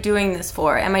 what am I doing this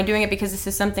for? Am I doing it because this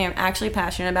is something I'm actually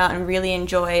passionate about and really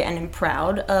enjoy and am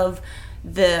proud of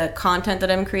the content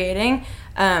that I'm creating?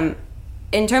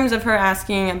 In terms of her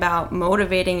asking about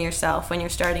motivating yourself when you're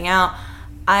starting out,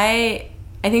 I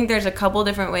think there's a couple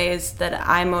different ways that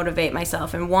I motivate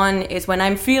myself. And one is when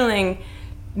I'm feeling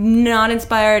not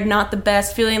inspired, not the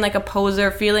best, feeling like a poser,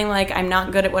 feeling like I'm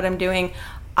not good at what I'm doing,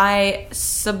 I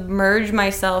submerge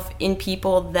myself in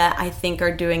people that I think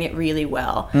are doing it really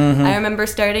well. I remember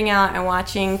starting out and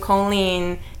watching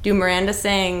Colleen do Miranda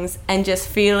Sings and just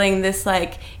feeling this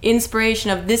like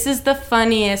inspiration of, this is the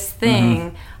funniest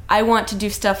thing. I want to do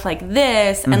stuff like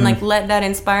this and like let that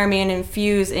inspire me and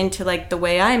infuse into like the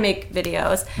way I make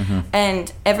videos.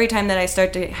 And every time that I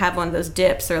start to have one of those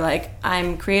dips or like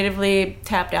I'm creatively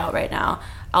tapped out right now,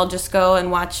 I'll just go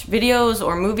and watch videos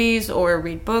or movies or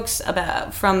read books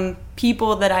from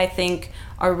people that I think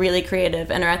are really creative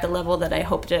and are at the level that I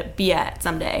hope to be at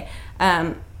someday.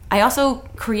 I also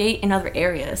create in other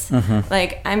areas.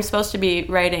 Like, I'm supposed to be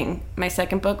writing my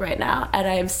second book right now, and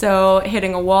I'm so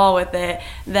hitting a wall with it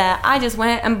that I just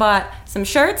went and bought some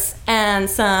shirts and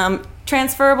some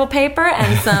transferable paper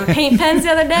and some paint pens the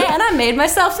other day, and I made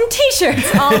myself some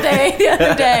t-shirts all day the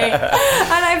other day.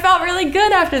 And I felt really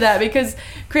good after that because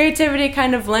creativity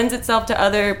kind of lends itself to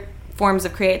other forms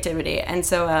of creativity. And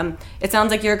so it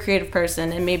sounds like you're a creative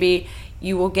person, and maybe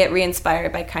you will get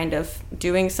re-inspired by kind of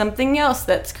doing something else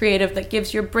that's creative that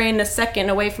gives your brain a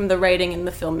second away from the writing and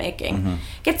the filmmaking.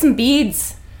 Get some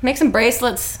beads, make some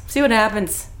bracelets, see what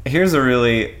happens. Here's a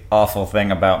really awful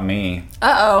thing about me.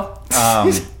 Uh-oh.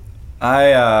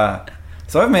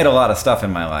 So I've made a lot of stuff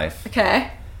in my life. Okay.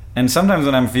 And sometimes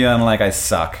when I'm feeling like I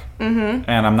suck and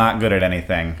I'm not good at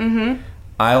anything,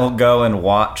 I'll go and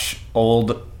watch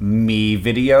old me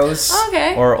videos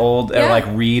or or like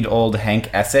read old Hank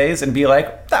essays and be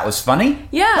like, that was funny.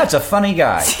 Yeah. That's a funny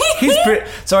guy.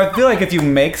 So I feel like if you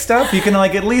make stuff, you can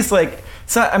like at least like,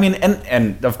 so, I mean,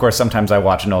 and of course sometimes I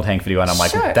watch an old Hank video and I'm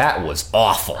like, that was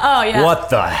awful. Oh yeah.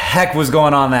 What the heck was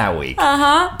going on that week?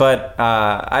 But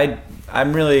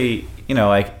I'm really,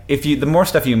 like the more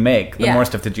stuff you make, the more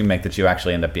stuff that you make that you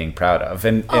actually end up being proud of.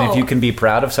 And if you can be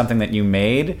proud of something that you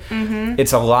made,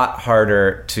 it's a lot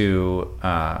harder to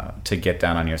get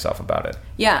down on yourself about it.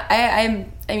 Yeah,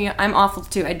 I'm awful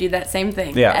too. I do that same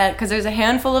thing. Yeah. Because there's a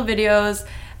handful of videos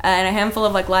and a handful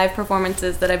of like live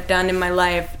performances that I've done in my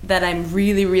life that I'm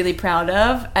really, really proud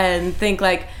of and think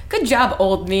like, good job,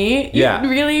 old me. You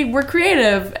really were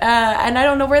creative. And I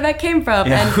don't know where that came from.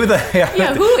 Yeah,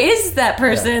 and who is that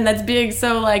person that's being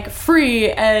so like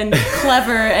free and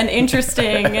clever and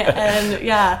interesting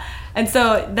and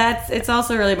so it's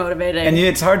also really motivating. And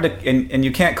it's hard to, and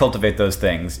you can't cultivate those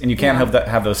things, and you can't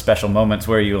have those special moments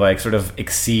where you like sort of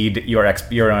exceed your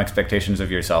own expectations of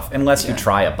yourself, unless you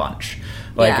try a bunch.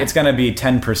 Like it's going to be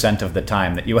 10% of the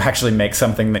time that you actually make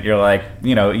something that you're like,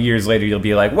 years later you'll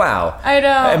be like, wow, I know.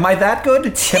 Am I that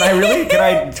good? Can I really?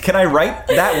 Can I write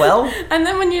that well? And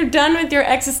then when you're done with your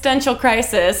existential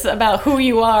crisis about who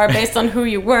you are based on who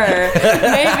you were,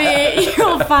 maybe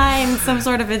you'll find some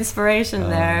sort of inspiration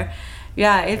there.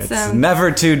 Yeah, it's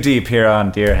never too deep here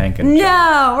on Dear Hank and John.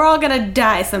 No, we're all gonna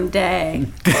die someday.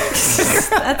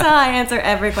 That's how I answer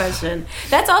every question.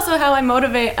 That's also how I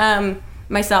motivate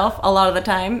myself a lot of the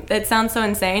time. It sounds so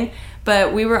insane,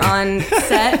 but we were on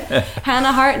set.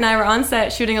 Hannah Hart and I were on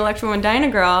set shooting Electra Woman Dyna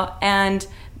Girl, and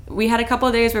we had a couple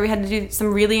of days where we had to do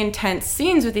some really intense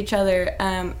scenes with each other,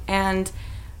 and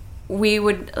we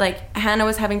would, like, Hannah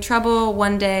was having trouble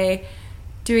one day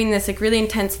doing this, like, really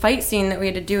intense fight scene that we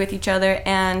had to do with each other,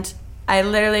 and I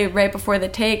literally, right before the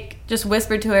take, just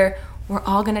whispered to her, we're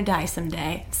all gonna die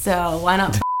someday, so why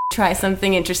not try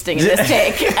something interesting in this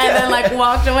take? And then, like,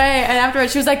 walked away, and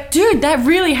afterwards she was like, dude, that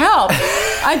really helped.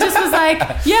 I just was like,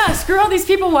 yeah, screw all these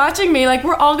people watching me, like,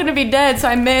 we're all gonna be dead, so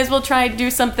I may as well try to do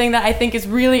something that I think is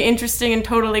really interesting and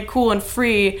totally cool and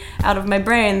free out of my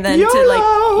brain than YOLO! To, like,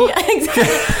 yeah,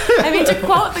 exactly. I mean, to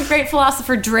quote the great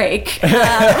philosopher Drake,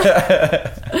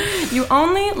 you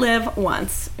only live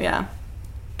once. Yeah.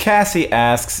 Cassie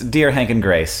asks, Dear Hank and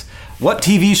Grace, what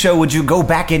TV show would you go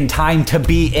back in time to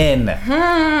be in?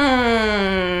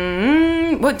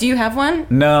 What, do you have one?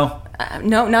 No.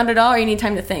 No, not at all, or you need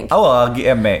time to think? Oh, well,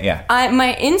 yeah.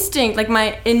 My instinct, like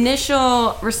my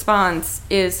initial response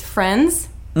is Friends.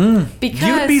 Because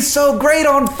you'd be so great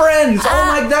on Friends.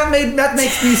 That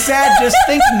makes me sad just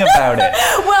thinking about it.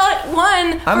 Well,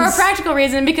 one, for a practical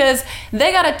reason, because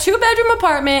they got a 2-bedroom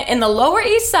apartment in the Lower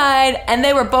East Side, and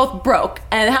they were both broke.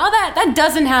 And how that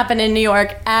doesn't happen in New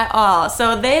York at all.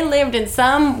 So they lived in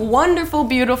some wonderful,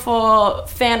 beautiful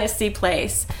fantasy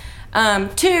place.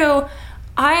 2,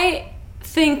 I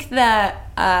think that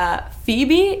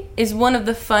Phoebe is one of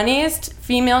the funniest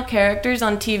female characters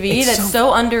on TV. That's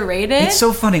so underrated. It's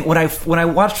so funny. When I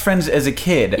watched Friends as a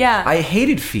kid, yeah. I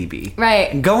hated Phoebe.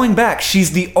 Right. Going back,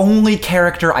 she's the only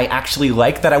character I actually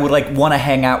like that I would, like, want to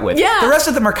hang out with. Yeah. The rest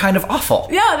of them are kind of awful.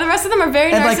 Yeah, the rest of them are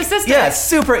very narcissistic. Like,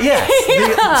 super, yeah.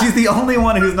 Yeah. She's the only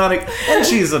one who's not and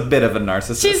she's a bit of a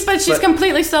narcissist. She's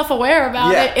completely self-aware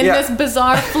about it in this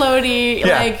bizarre, floaty,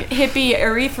 like, hippie,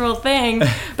 ethereal thing.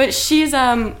 But she's,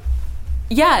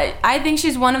 yeah, I think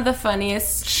she's one of the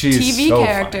funniest TV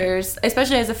characters,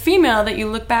 especially as a female, that you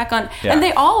look back on. Yeah. And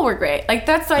they all were great. Like,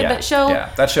 that's why that show...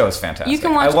 Yeah, that show is fantastic. You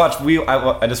can watch...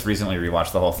 I just recently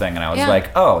rewatched the whole thing, and I was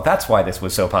like, oh, that's why this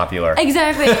was so popular.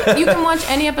 Exactly. You can watch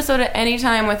any episode at any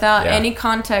time without any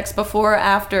context before or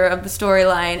after of the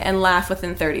storyline and laugh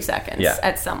within 30 seconds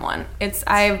at someone. So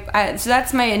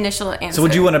that's my initial answer. So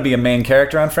would you want to be a main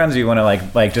character on Friends, or you want to,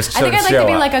 like just sort of show up? I think I'd like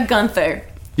to be like a Gunther.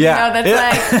 Yeah. You know,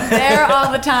 that's like there all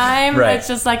the time. Right. It's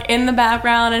just like in the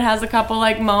background and has a couple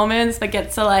like moments that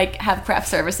gets to like have craft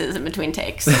services in between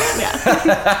takes.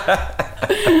 Yeah.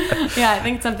 Yeah, I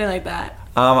think something like that.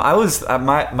 I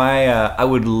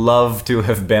would love to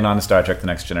have been on Star Trek: The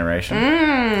Next Generation.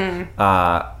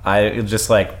 I just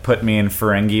like put me in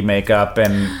Ferengi makeup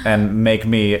and make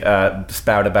me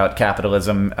spout about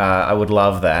capitalism. I would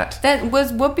love that. That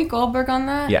was Whoopi Goldberg on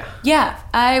that? Yeah. Yeah,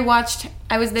 I was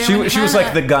there. She was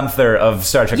like the Gunther of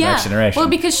Star Trek: Next Generation. Well,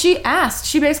 because she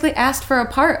basically asked for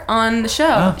a part on the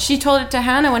show. Oh. She told it to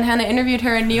Hannah when Hannah interviewed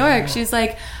her in New York. She's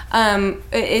like,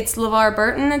 it's LeVar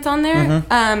Burton that's on there.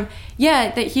 Mm-hmm.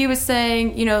 That he was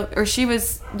saying, they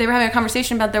were having a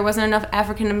conversation about there wasn't enough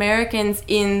African Americans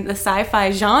in the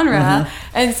sci-fi genre.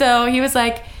 Mm-hmm. And so he was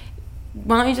like,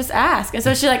 why don't you just ask? And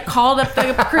so she like called up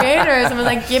the creators and was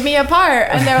like, give me a part.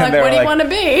 And they were like, what do you want to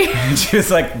be? She was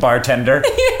like, bartender.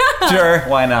 Yeah. Sure,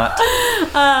 why not?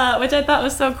 Which I thought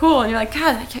was so cool. And you're like,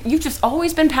 God, you've just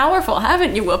always been powerful,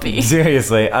 haven't you, Whoopi?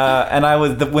 Seriously. And I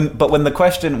was,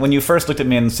 when you first looked at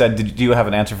me and said, do you have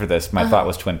an answer for this? My thought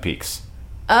was Twin Peaks.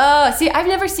 Oh, see, I've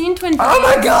never seen Twin Peaks. Oh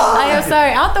my God! I am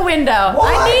sorry, out the window.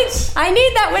 What? I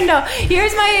need that window.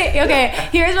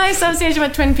 Here's my association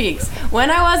with Twin Peaks.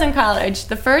 When I was in college,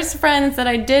 the first friends that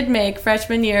I did make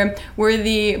freshman year were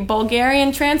the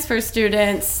Bulgarian transfer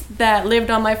students that lived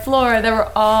on my floor. They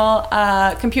were all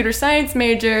computer science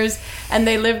majors, and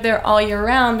they lived there all year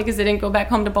round because they didn't go back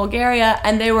home to Bulgaria,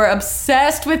 and they were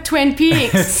obsessed with Twin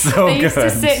Peaks. They used to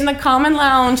sit in the common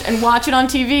lounge and watch it on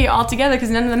TV all together because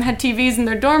none of them had TVs in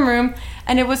their dorm room,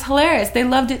 and it was hilarious. They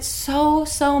loved it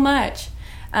so much.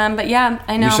 But yeah,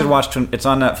 I know. You should watch it's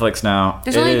on Netflix now.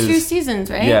 There's only 2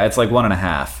 seasons, right? Yeah, it's like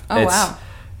 1.5. Oh, wow.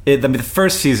 The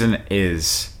first season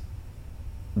is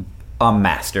a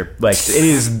master. Like, it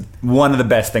is one of the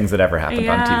best things that ever happened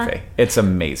on TV. It's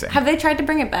amazing. Have they tried to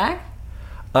bring it back?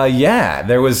 Yeah,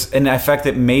 there was, and in fact,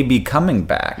 it may be coming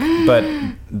back, but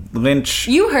Lynch...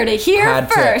 You heard it here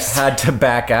first. Had to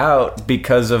back out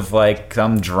because of, like,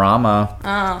 some drama.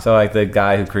 Oh. So, like, the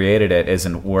guy who created it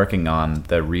isn't working on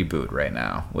the reboot right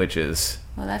now, which is...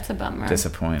 Well, that's a bummer.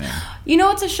 Disappointing. You know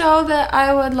what's a show that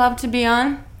I would love to be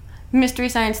on? Mystery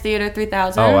Science Theater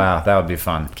 3000. Oh, wow, that would be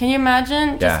fun. Can you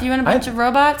imagine? Just you and a bunch of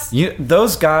robots?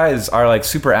 Those guys are, like,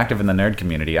 super active in the nerd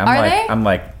community.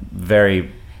 I'm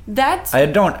very... I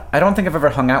don't think I've ever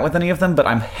hung out with any of them, but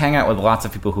I'm hang out with lots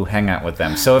of people who hang out with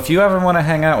them. So if you ever want to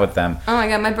hang out with them, oh my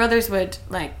god, my brothers would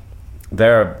like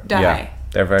they're die. Yeah,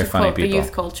 they're very funny quote people. The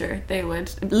youth culture, they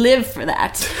would live for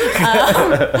that.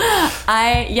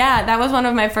 That was one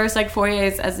of my first like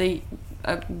forays as a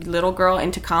little girl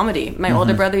into comedy. My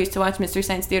older brother used to watch Mystery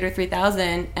Science Theater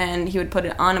 3000, and he would put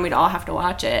it on and we'd all have to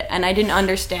watch it, and I didn't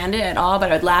understand it at all,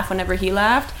 but I would laugh whenever he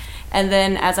laughed. And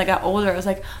then as I got older, I was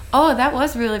like, oh, that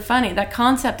was really funny. That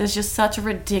concept is just such a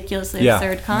ridiculously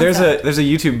absurd concept. There's a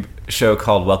YouTube show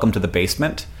called Welcome to the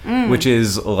Basement, which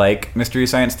is like Mystery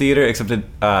Science Theater, except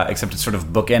it's sort of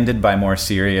bookended by more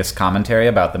serious commentary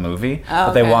about the movie. Oh,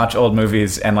 but they watch old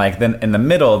movies, and like then in the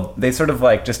middle, they sort of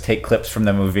like just take clips from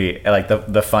the movie, like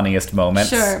the funniest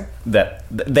moments. Sure.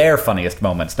 Their funniest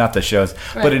moments, not the show's.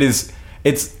 Right. But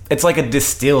it's like a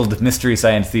distilled Mystery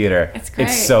Science Theater. It's great.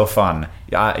 It's so fun.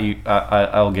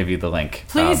 I'll give you the link.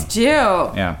 Please do.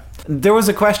 Yeah. There was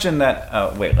a question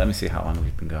that... wait, let me see how long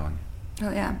we've been going.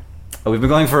 Oh, yeah. We've been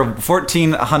going for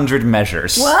 1,400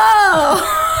 measures. Whoa!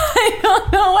 I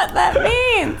don't know what that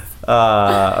means.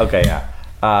 Okay, yeah.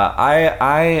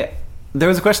 There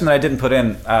was a question that I didn't put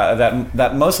in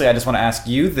that mostly I just want to ask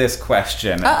you this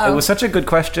question. Uh-oh. It was such a good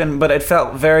question, but it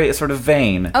felt very sort of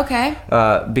vain. Okay.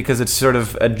 Because it's sort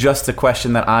of just a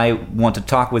question that I want to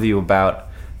talk with you about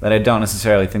that I don't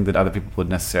necessarily think that other people would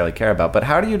necessarily care about. But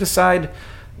how do you decide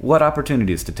what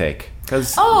opportunities to take?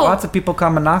 Because lots of people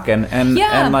come and knocking, and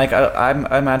like I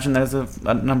imagine there's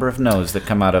a number of no's that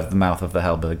come out of the mouth of the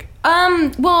Helbig.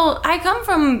 Well, I come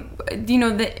from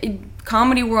the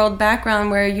comedy world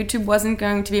background where YouTube wasn't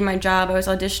going to be my job. I was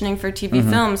auditioning for TV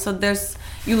film, so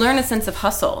you learn a sense of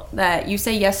hustle, that you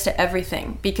say yes to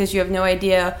everything because you have no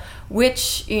idea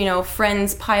which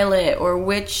friend's pilot or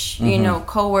which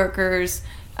coworkers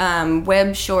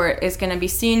web short is going to be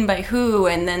seen by who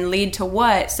and then lead to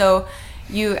what. So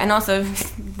and also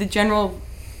the general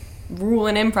rule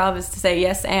in improv is to say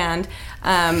yes and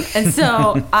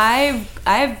so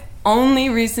I've only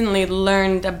recently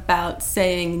learned about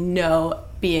saying no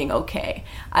being okay.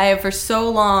 I have for so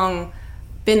long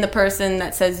been the person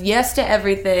that says yes to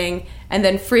everything and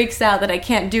then freaks out that I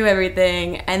can't do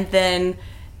everything and then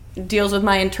deals with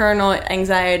my internal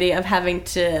anxiety of having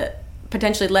to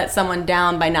potentially let someone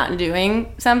down by not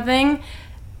doing something.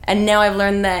 And now I've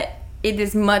learned that it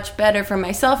is much better for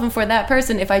myself and for that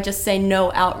person if I just say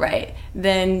no outright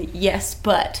than yes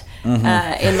but in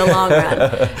the long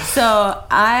run. So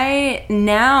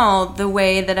the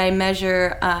way that I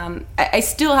measure, I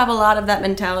still have a lot of that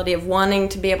mentality of wanting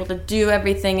to be able to do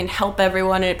everything and help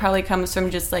everyone, and it probably comes from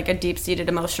just like a deep-seated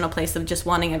emotional place of just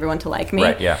wanting everyone to like me.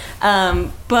 Right, yeah.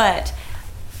 But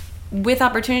with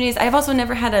opportunities, I've also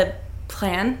never had a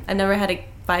plan. I've never had a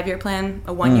 5-year plan,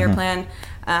 a 1-year plan.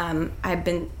 I've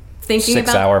been thinking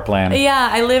 6-hour plan. Yeah,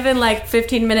 I live in like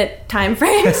 15-minute time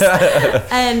frames.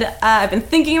 And I've been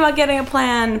thinking about getting a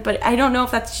plan, but I don't know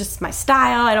if that's just my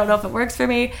style. I don't know if it works for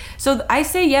me. So I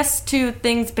say yes to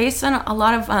things based on a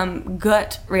lot of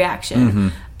gut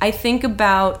reaction. I think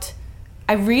about...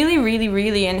 I really, really,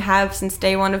 really, and have since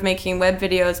day one of making web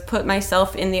videos, put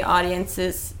myself in the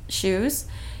audience's shoes.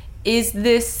 Is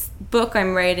this book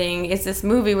I'm writing, is this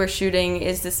movie we're shooting,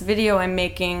 is this video I'm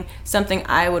making something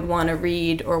I would want to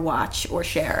read or watch or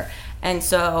share? And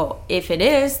so if it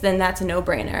is, then that's a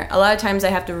no-brainer. A lot of times I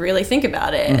have to really think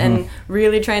about it and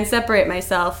really try and separate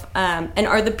myself. And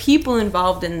are the people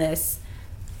involved in this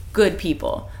good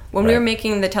people? When we were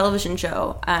making the television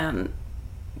show,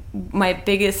 my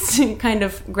biggest kind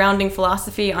of grounding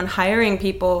philosophy on hiring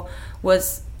people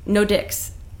was no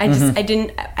dicks.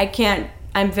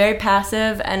 I'm very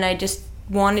passive, and I just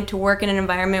wanted to work in an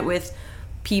environment with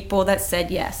people that said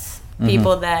yes,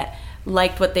 people that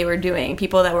liked what they were doing,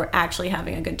 people that were actually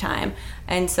having a good time.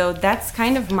 And so that's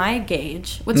kind of my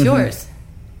gauge. What's yours?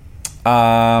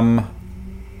 Yeah,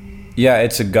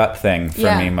 it's a gut thing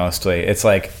for me mostly. It's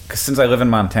like, 'cause since I live in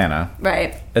Montana,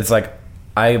 right? It's like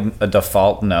I'm a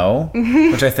default no,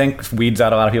 which I think weeds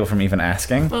out a lot of people from even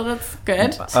asking. Well, that's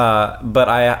good. But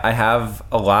I have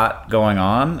a lot going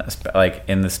on. Like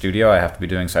in the studio, I have to be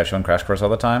doing Sideshow and Crash Course all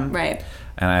the time. Right.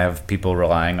 And I have people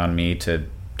relying on me to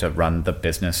run the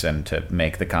business and to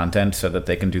make the content so that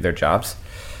they can do their jobs.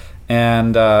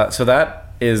 And so that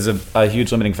is a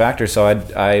huge limiting factor. So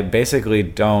I basically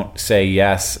don't say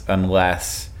yes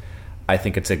unless I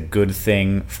think it's a good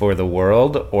thing for the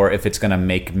world, or if it's going to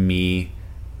make me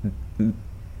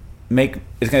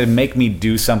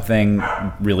do something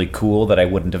really cool that I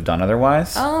wouldn't have done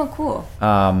otherwise. Oh, cool.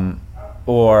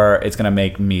 or it's gonna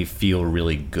make me feel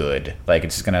really good. Like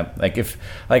it's just gonna if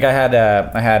I had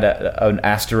an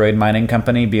asteroid mining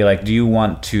company be like, do you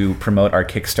want to promote our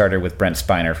Kickstarter with Brent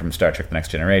Spiner from Star Trek: The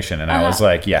Next Generation? And I was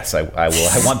like, yes, I will.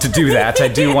 I want to do that. I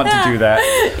do want to do that.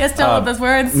 Yes, to all of those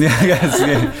words. Yes.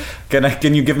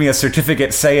 Can you give me a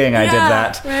certificate saying I did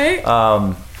that? Right.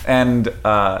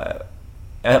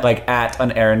 At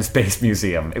an Air and Space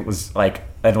Museum, it was like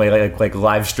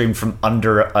live streamed from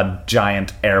under a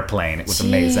giant airplane. It was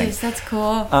amazing. That's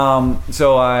cool.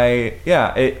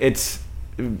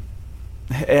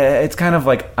 It's kind of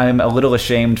like I'm a little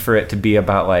ashamed for it to be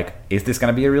about like, is this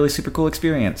going to be a really super cool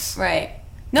experience? Right.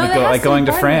 No, like going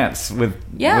to France with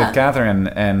Catherine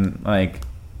and like,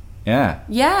 yeah.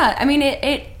 Yeah, I mean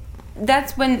it.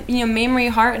 That's when Mamrie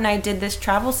Hart and I did this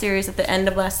travel series at the end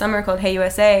of last summer called Hey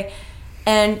USA.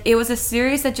 And it was a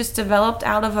series that just developed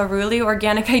out of a really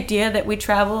organic idea that we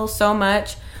travel so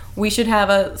much. We should have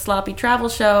a sloppy travel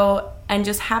show, and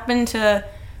just happened to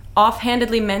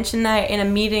offhandedly mention that in a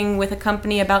meeting with a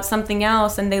company about something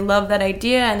else, and they loved that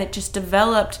idea, and it just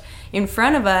developed in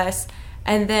front of us.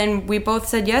 And then we both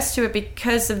said yes to it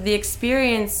because of the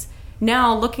experience.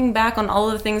 Now, looking back on all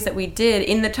of the things that we did,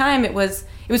 in the time it was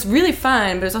really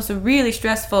fun, but it was also really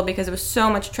stressful because it was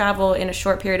so much travel in a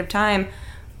short period of time.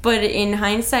 But in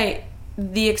hindsight,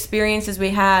 the experiences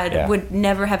we had would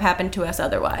never have happened to us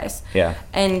otherwise. Yeah.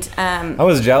 And I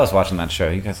was jealous watching that show.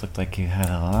 You guys looked like you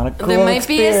had a lot of cool There might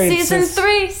be a season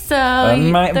 3, so there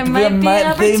might be an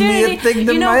opportunity.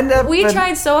 We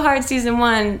tried so hard season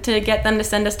 1 to get them to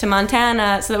send us to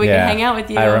Montana so that we could hang out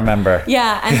with you. I remember.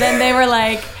 Yeah, and then they were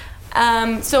like...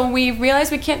 so we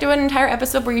realized we can't do an entire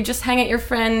episode where you just hang at your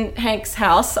friend Hank's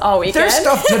house all weekend. There's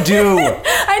stuff to do.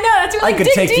 I know, that's really I could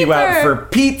take you out for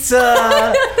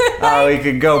pizza. We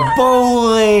could go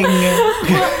bowling.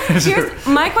 Well, here's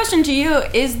my question to you.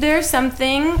 Is there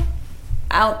something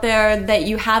out there that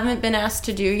you haven't been asked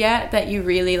to do yet that you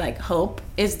really hope?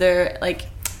 Is there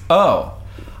Oh,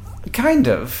 kind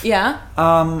of. Yeah?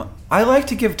 I like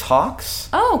to give talks.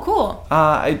 Oh, cool.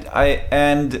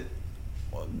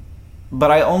 But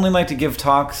I only like to give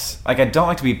talks. I don't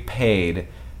like to be paid.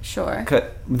 Sure.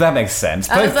 That makes sense.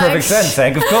 Perfect sense,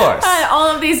 Hank, of course.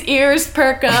 All of these ears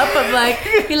perk up of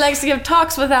he likes to give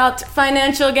talks without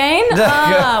financial gain. We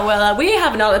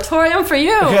have an auditorium for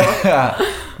you. Yeah.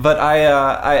 But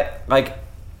I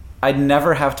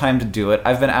never have time to do it.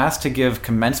 I've been asked to give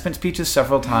commencement speeches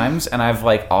several times, and I've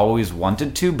always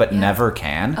wanted to, but never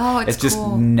can. Oh, it's just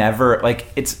cool. never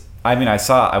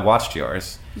I watched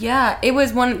yours. Yeah, it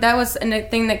was that was a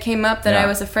thing that came up that I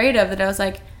was afraid of, that I was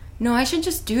like, no, I should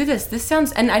just do this. This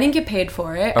sounds... And I didn't get paid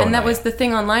for it. And that was the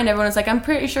thing online. Everyone was like, I'm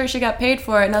pretty sure she got paid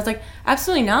for it. And I was like,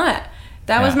 absolutely not.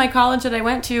 That was my college that I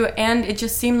went to, and it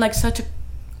just seemed like such a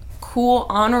cool,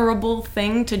 honorable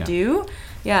thing to do.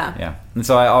 Yeah. Yeah. And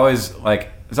so I always,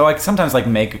 sometimes,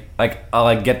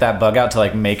 I'll, get that bug out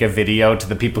to, make a video to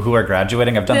the people who are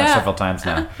graduating. I've done that several times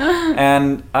now.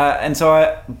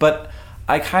 But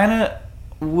I kind of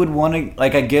would want to,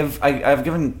 I've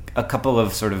given a couple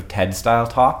of sort of TED style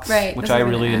talks, which I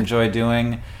really enjoy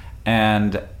doing,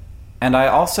 and I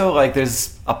also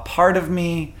there's a part of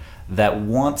me that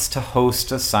wants to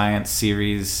host a science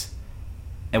series,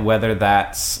 and whether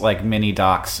that's mini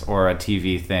docs or a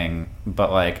TV thing,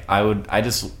 but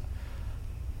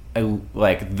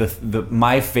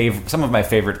some of my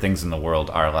favorite things in the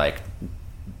world are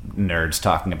nerds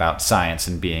talking about science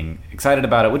and being excited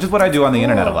about it, which is what I do on the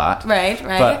internet a lot. Right.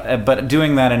 But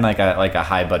doing that in a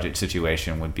high budget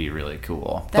situation would be really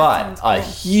cool. That but a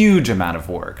huge amount of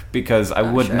work, because I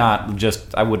would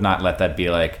not let that be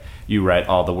you write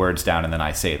all the words down and then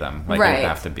I say them. It would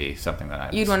have to be something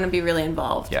that you'd want to be really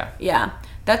involved. Yeah. Yeah.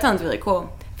 That sounds really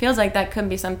cool. Feels like that could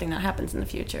be something that happens in the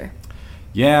future.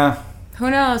 Yeah. Who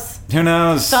knows?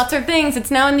 Thoughts are things. It's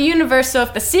now in the universe, so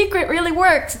if the secret really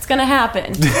works, it's going to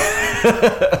happen.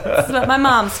 That's what my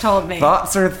mom's told me.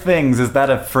 Thoughts are things. Is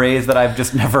that a phrase that I've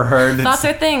just never heard? Thoughts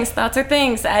are things.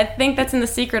 I think that's in The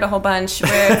Secret a whole bunch,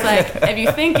 where it's if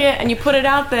you think it and you put it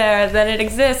out there, then it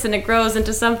exists and it grows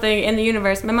into something in the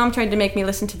universe. My mom tried to make me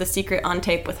listen to The Secret on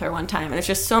tape with her one time, and there's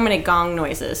just so many gong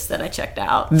noises that I checked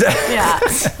out. Yeah.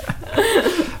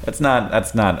 That's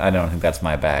not, I don't think that's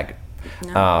my bag.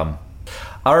 No.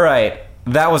 All right,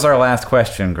 that was our last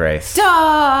question, Grace. Duh!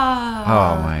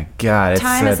 Oh my God!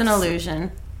 Time is an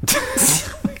illusion.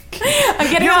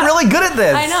 You're really good at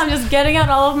this. I know. I'm just getting out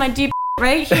all of my deep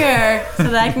right here so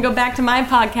that I can go back to my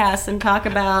podcast and talk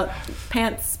about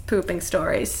pants pooping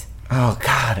stories. Oh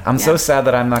God, I'm so sad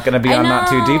that I'm not going to be on Not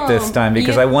Too Deep this time,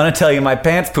 because I want to tell you my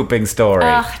pants pooping story.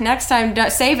 Next time,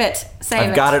 save it.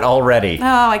 I've got it already.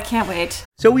 Oh, I can't wait.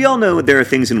 So we all know there are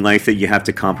things in life that you have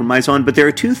to compromise on, but there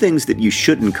are two things that you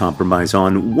shouldn't compromise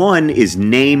on. One is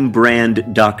name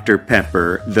brand Dr.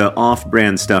 Pepper. The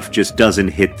off-brand stuff just doesn't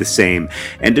hit the same.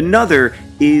 And another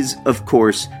is, of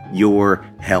course, your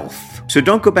health. So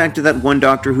don't go back to that one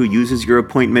doctor who uses your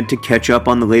appointment to catch up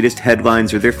on the latest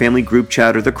headlines or their family group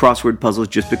chat or the crossword puzzles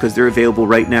just because they're available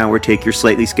right now, or take your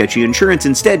slightly sketchy insurance.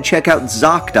 Instead, check out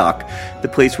ZocDoc, the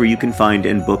place where you can find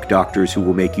and book doctors who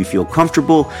will make you feel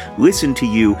comfortable, listen to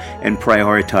you, and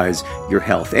prioritize your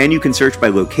health. And you can search by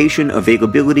location,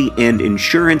 availability, and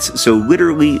insurance, so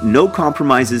literally no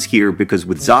compromises here, because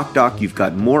with ZocDoc you've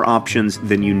got more options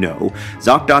than you know.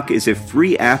 ZocDoc is a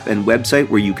free app and website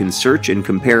where you can search and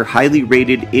compare highly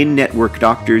rated in-network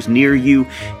doctors near you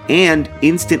and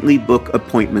instantly book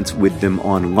appointments with them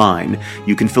online.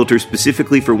 You can filter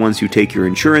specifically for ones who take your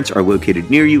insurance, are located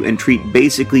near you, and treat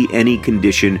basically any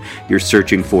condition you're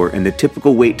searching for. And the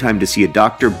typical wait time to see a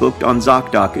doctor booked on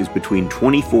ZocDoc is between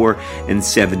 24 and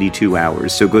 72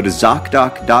 hours. So go to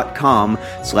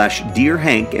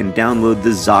ZocDoc.com/DearHank and download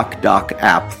the ZocDoc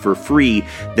app for free.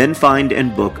 Then find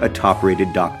and book a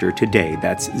top-rated doctor today.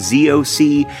 That's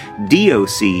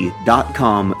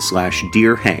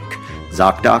ZocDoc.com/DearHank.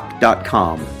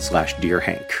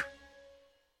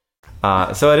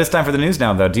 ZocDoc.com/DearHank. So it is time for the news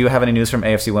now, though. Do you have any news from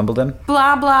AFC Wimbledon?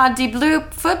 Blah, blah, de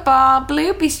bloop, football,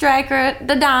 bloopy striker,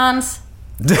 the Dons.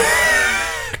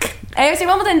 AFC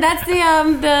Wimbledon, that's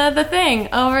the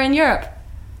thing over in Europe.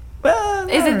 Well,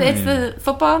 It's the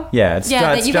football? Yeah, it's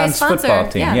that you guys John's sponsor. football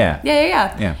team,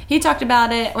 Yeah. He talked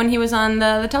about it when he was on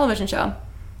the television show.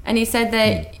 And he said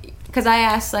that, because I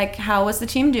asked, like, how was the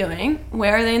team doing?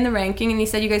 Where are they in the ranking? And he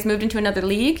said you guys moved into another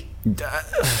league?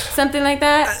 Something like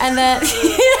that. And then...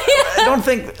 I don't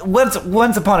think...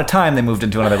 Once upon a time they moved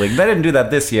into another league. They didn't do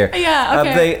that this year. Yeah,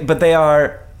 okay. But they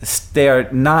are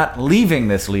not leaving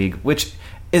this league, which...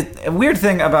 is a weird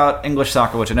thing about English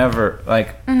soccer, which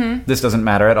this doesn't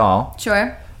matter at all.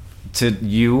 Sure. To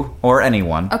you or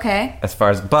anyone. Okay.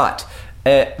 But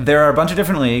there are a bunch of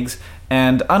different leagues,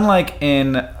 and unlike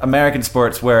in American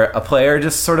sports where a player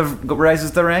just sort of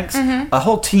rises the ranks, a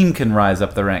whole team can rise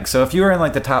up the ranks. So if you were in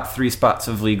like the top 3 spots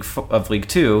of League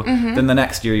 2, then the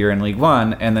next year you're in League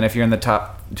 1, and then if you're in the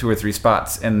top 2 or 3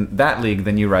 spots in that league,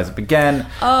 then you rise up again.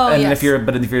 If you're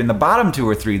in the bottom 2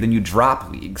 or 3, then you drop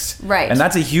leagues. Right. And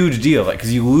that's a huge deal, like,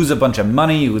 because you lose a bunch of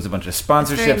money, you lose a bunch of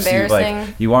sponsorships.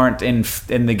 You aren't in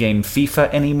the game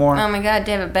FIFA anymore. Oh my God,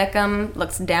 David Beckham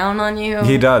looks down on you.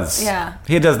 He does. Yeah.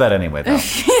 He does that anyway, though.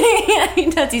 Yeah, he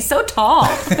does. He's so tall.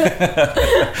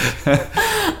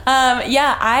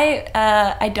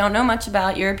 I don't know much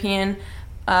about European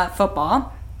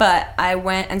football. But I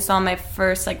went and saw my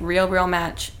first real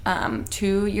match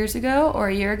 2 years ago or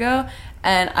a year ago,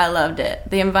 and I loved it.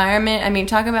 The environment, I mean,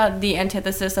 talk about the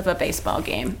antithesis of a baseball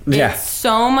game. Yeah. It's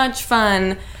so much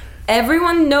fun.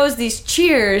 Everyone knows these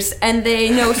cheers, and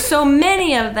they know so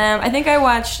many of them. I think I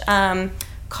watched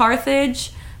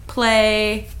Carthage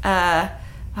play...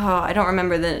 I don't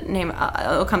remember the name.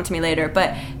 It'll come to me later.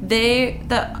 But the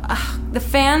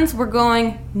fans were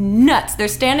going nuts. They're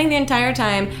standing the entire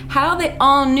time. How they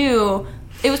all knew,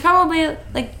 it was probably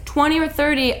 20 or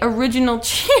 30 original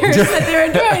cheers that they were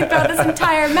doing throughout this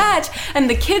entire match, and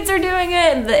the kids are doing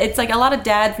it. And it's a lot of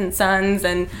dads and sons,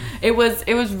 and it was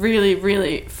really,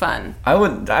 really fun. I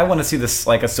want to see this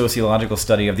a sociological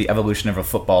study of the evolution of a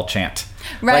football chant.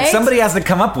 Right? Somebody has to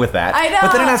come up with that. I know.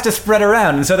 But then it has to spread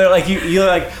around, and so they're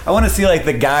I want to see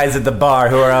the guys at the bar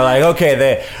who are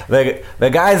okay, the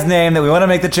guy's name that we want to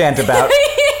make the chant about.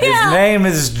 Yeah. His name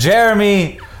is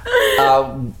Jeremy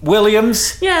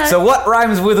Williams. Yeah. So what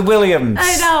rhymes with Williams?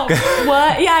 I know.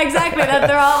 What? Yeah, exactly. That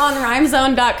they're all on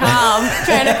rhymezone.com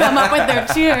trying to come up with their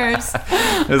cheers.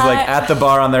 It's at the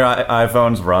bar on their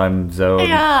iPhones, Rhyme Zone.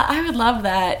 Yeah, I would love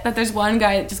that. That there's one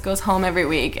guy that just goes home every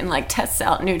week and tests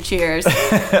out new cheers.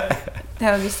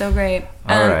 That would be so great.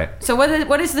 All right. So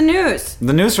what is the news?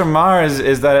 The news from Mars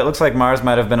is that it looks like Mars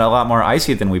might have been a lot more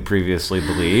icy than we previously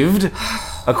believed.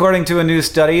 According to a new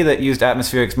study that used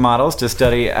atmospheric models to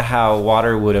study how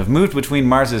water would have moved between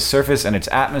Mars's surface and its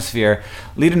atmosphere,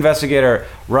 lead investigator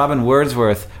Robin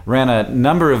Wordsworth ran a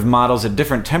number of models at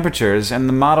different temperatures, and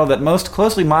the model that most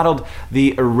closely modeled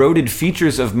the eroded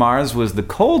features of Mars was the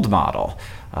cold model,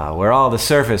 where all the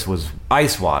surface was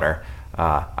ice water.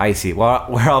 Icy,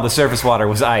 where all the surface water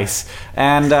was ice.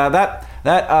 And that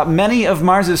many of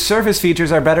Mars's surface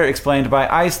features are better explained by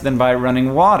ice than by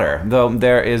running water. Though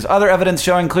there is other evidence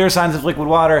showing clear signs of liquid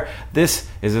water, this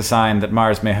is a sign that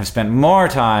Mars may have spent more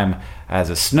time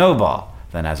as a snowball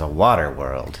than as a water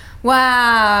world.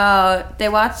 Wow. They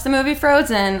watched the movie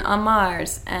Frozen on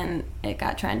Mars, and it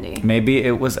got trendy. Maybe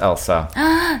it was Elsa.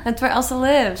 That's where Elsa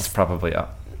lives. It's probably...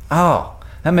 Oh,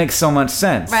 that makes so much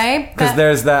sense. Right? Because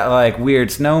there's that, like,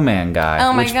 weird snowman guy.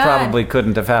 Oh my which God. probably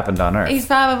couldn't have happened on Earth. He's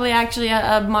probably actually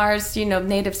a Mars,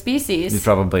 native species. He's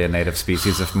probably a native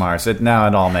species of Mars. Now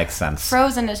it all makes sense.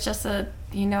 Frozen is just an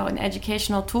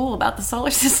educational tool about the solar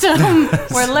system.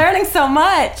 We're learning so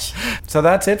much. So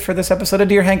that's it for this episode of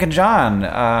Dear Hank and John,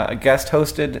 a guest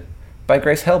hosted by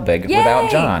Grace Helbig. Yay! Without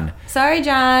John. Sorry,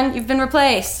 John. You've been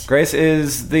replaced. Grace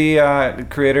is the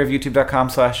creator of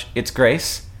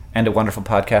youtube.com/itsgrace and a wonderful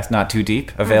podcast, Not Too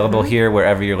Deep, available here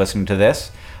wherever you're listening to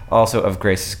this. Also of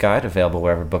Grace's Guide, available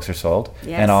wherever books are sold.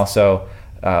 Yes. And also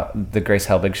the Grace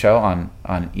Helbig Show on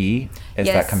E. Is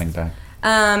that coming back?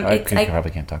 I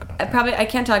probably can't talk about it. I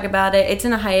can't talk about it. It's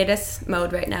in a hiatus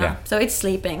mode right now. Yeah. So it's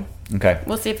sleeping. Okay.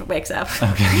 We'll see if it wakes up.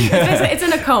 Okay. It's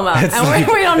in a coma. It's and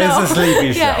we don't know. It's a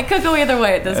sleepy show. Yeah, it could go either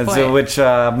way at this point. So, which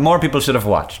more people should have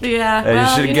watched. Yeah.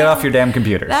 You should get off your damn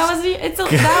computers. That was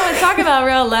talk about a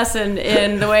real lesson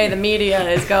in the way the media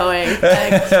is going.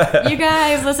 Like, you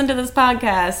guys listen to this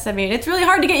podcast. I mean, it's really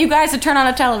hard to get you guys to turn on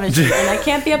a television, and I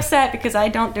can't be upset because I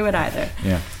don't do it either.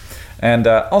 Yeah. And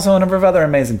also a number of other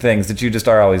amazing things that you just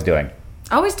are always doing.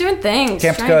 Always doing things.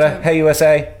 Camp Dakota, Hey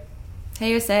USA.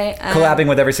 Hey USA. Collabing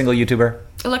with every single YouTuber.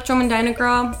 Electromandina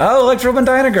Girl. Oh,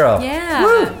 Electromandina Girl. Yeah.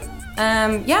 Woo!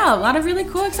 Yeah, a lot of really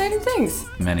cool, exciting things.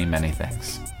 Many, many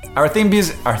things. Our theme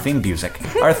music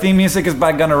is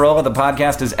by Gunnarolla. The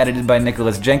podcast is edited by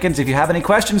Nicholas Jenkins. If you have any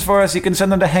questions for us, you can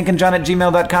send them to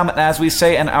hankandjohn@gmail.com. And as we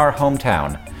say in our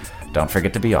hometown, don't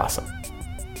forget to be awesome.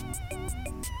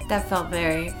 That felt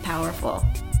very powerful.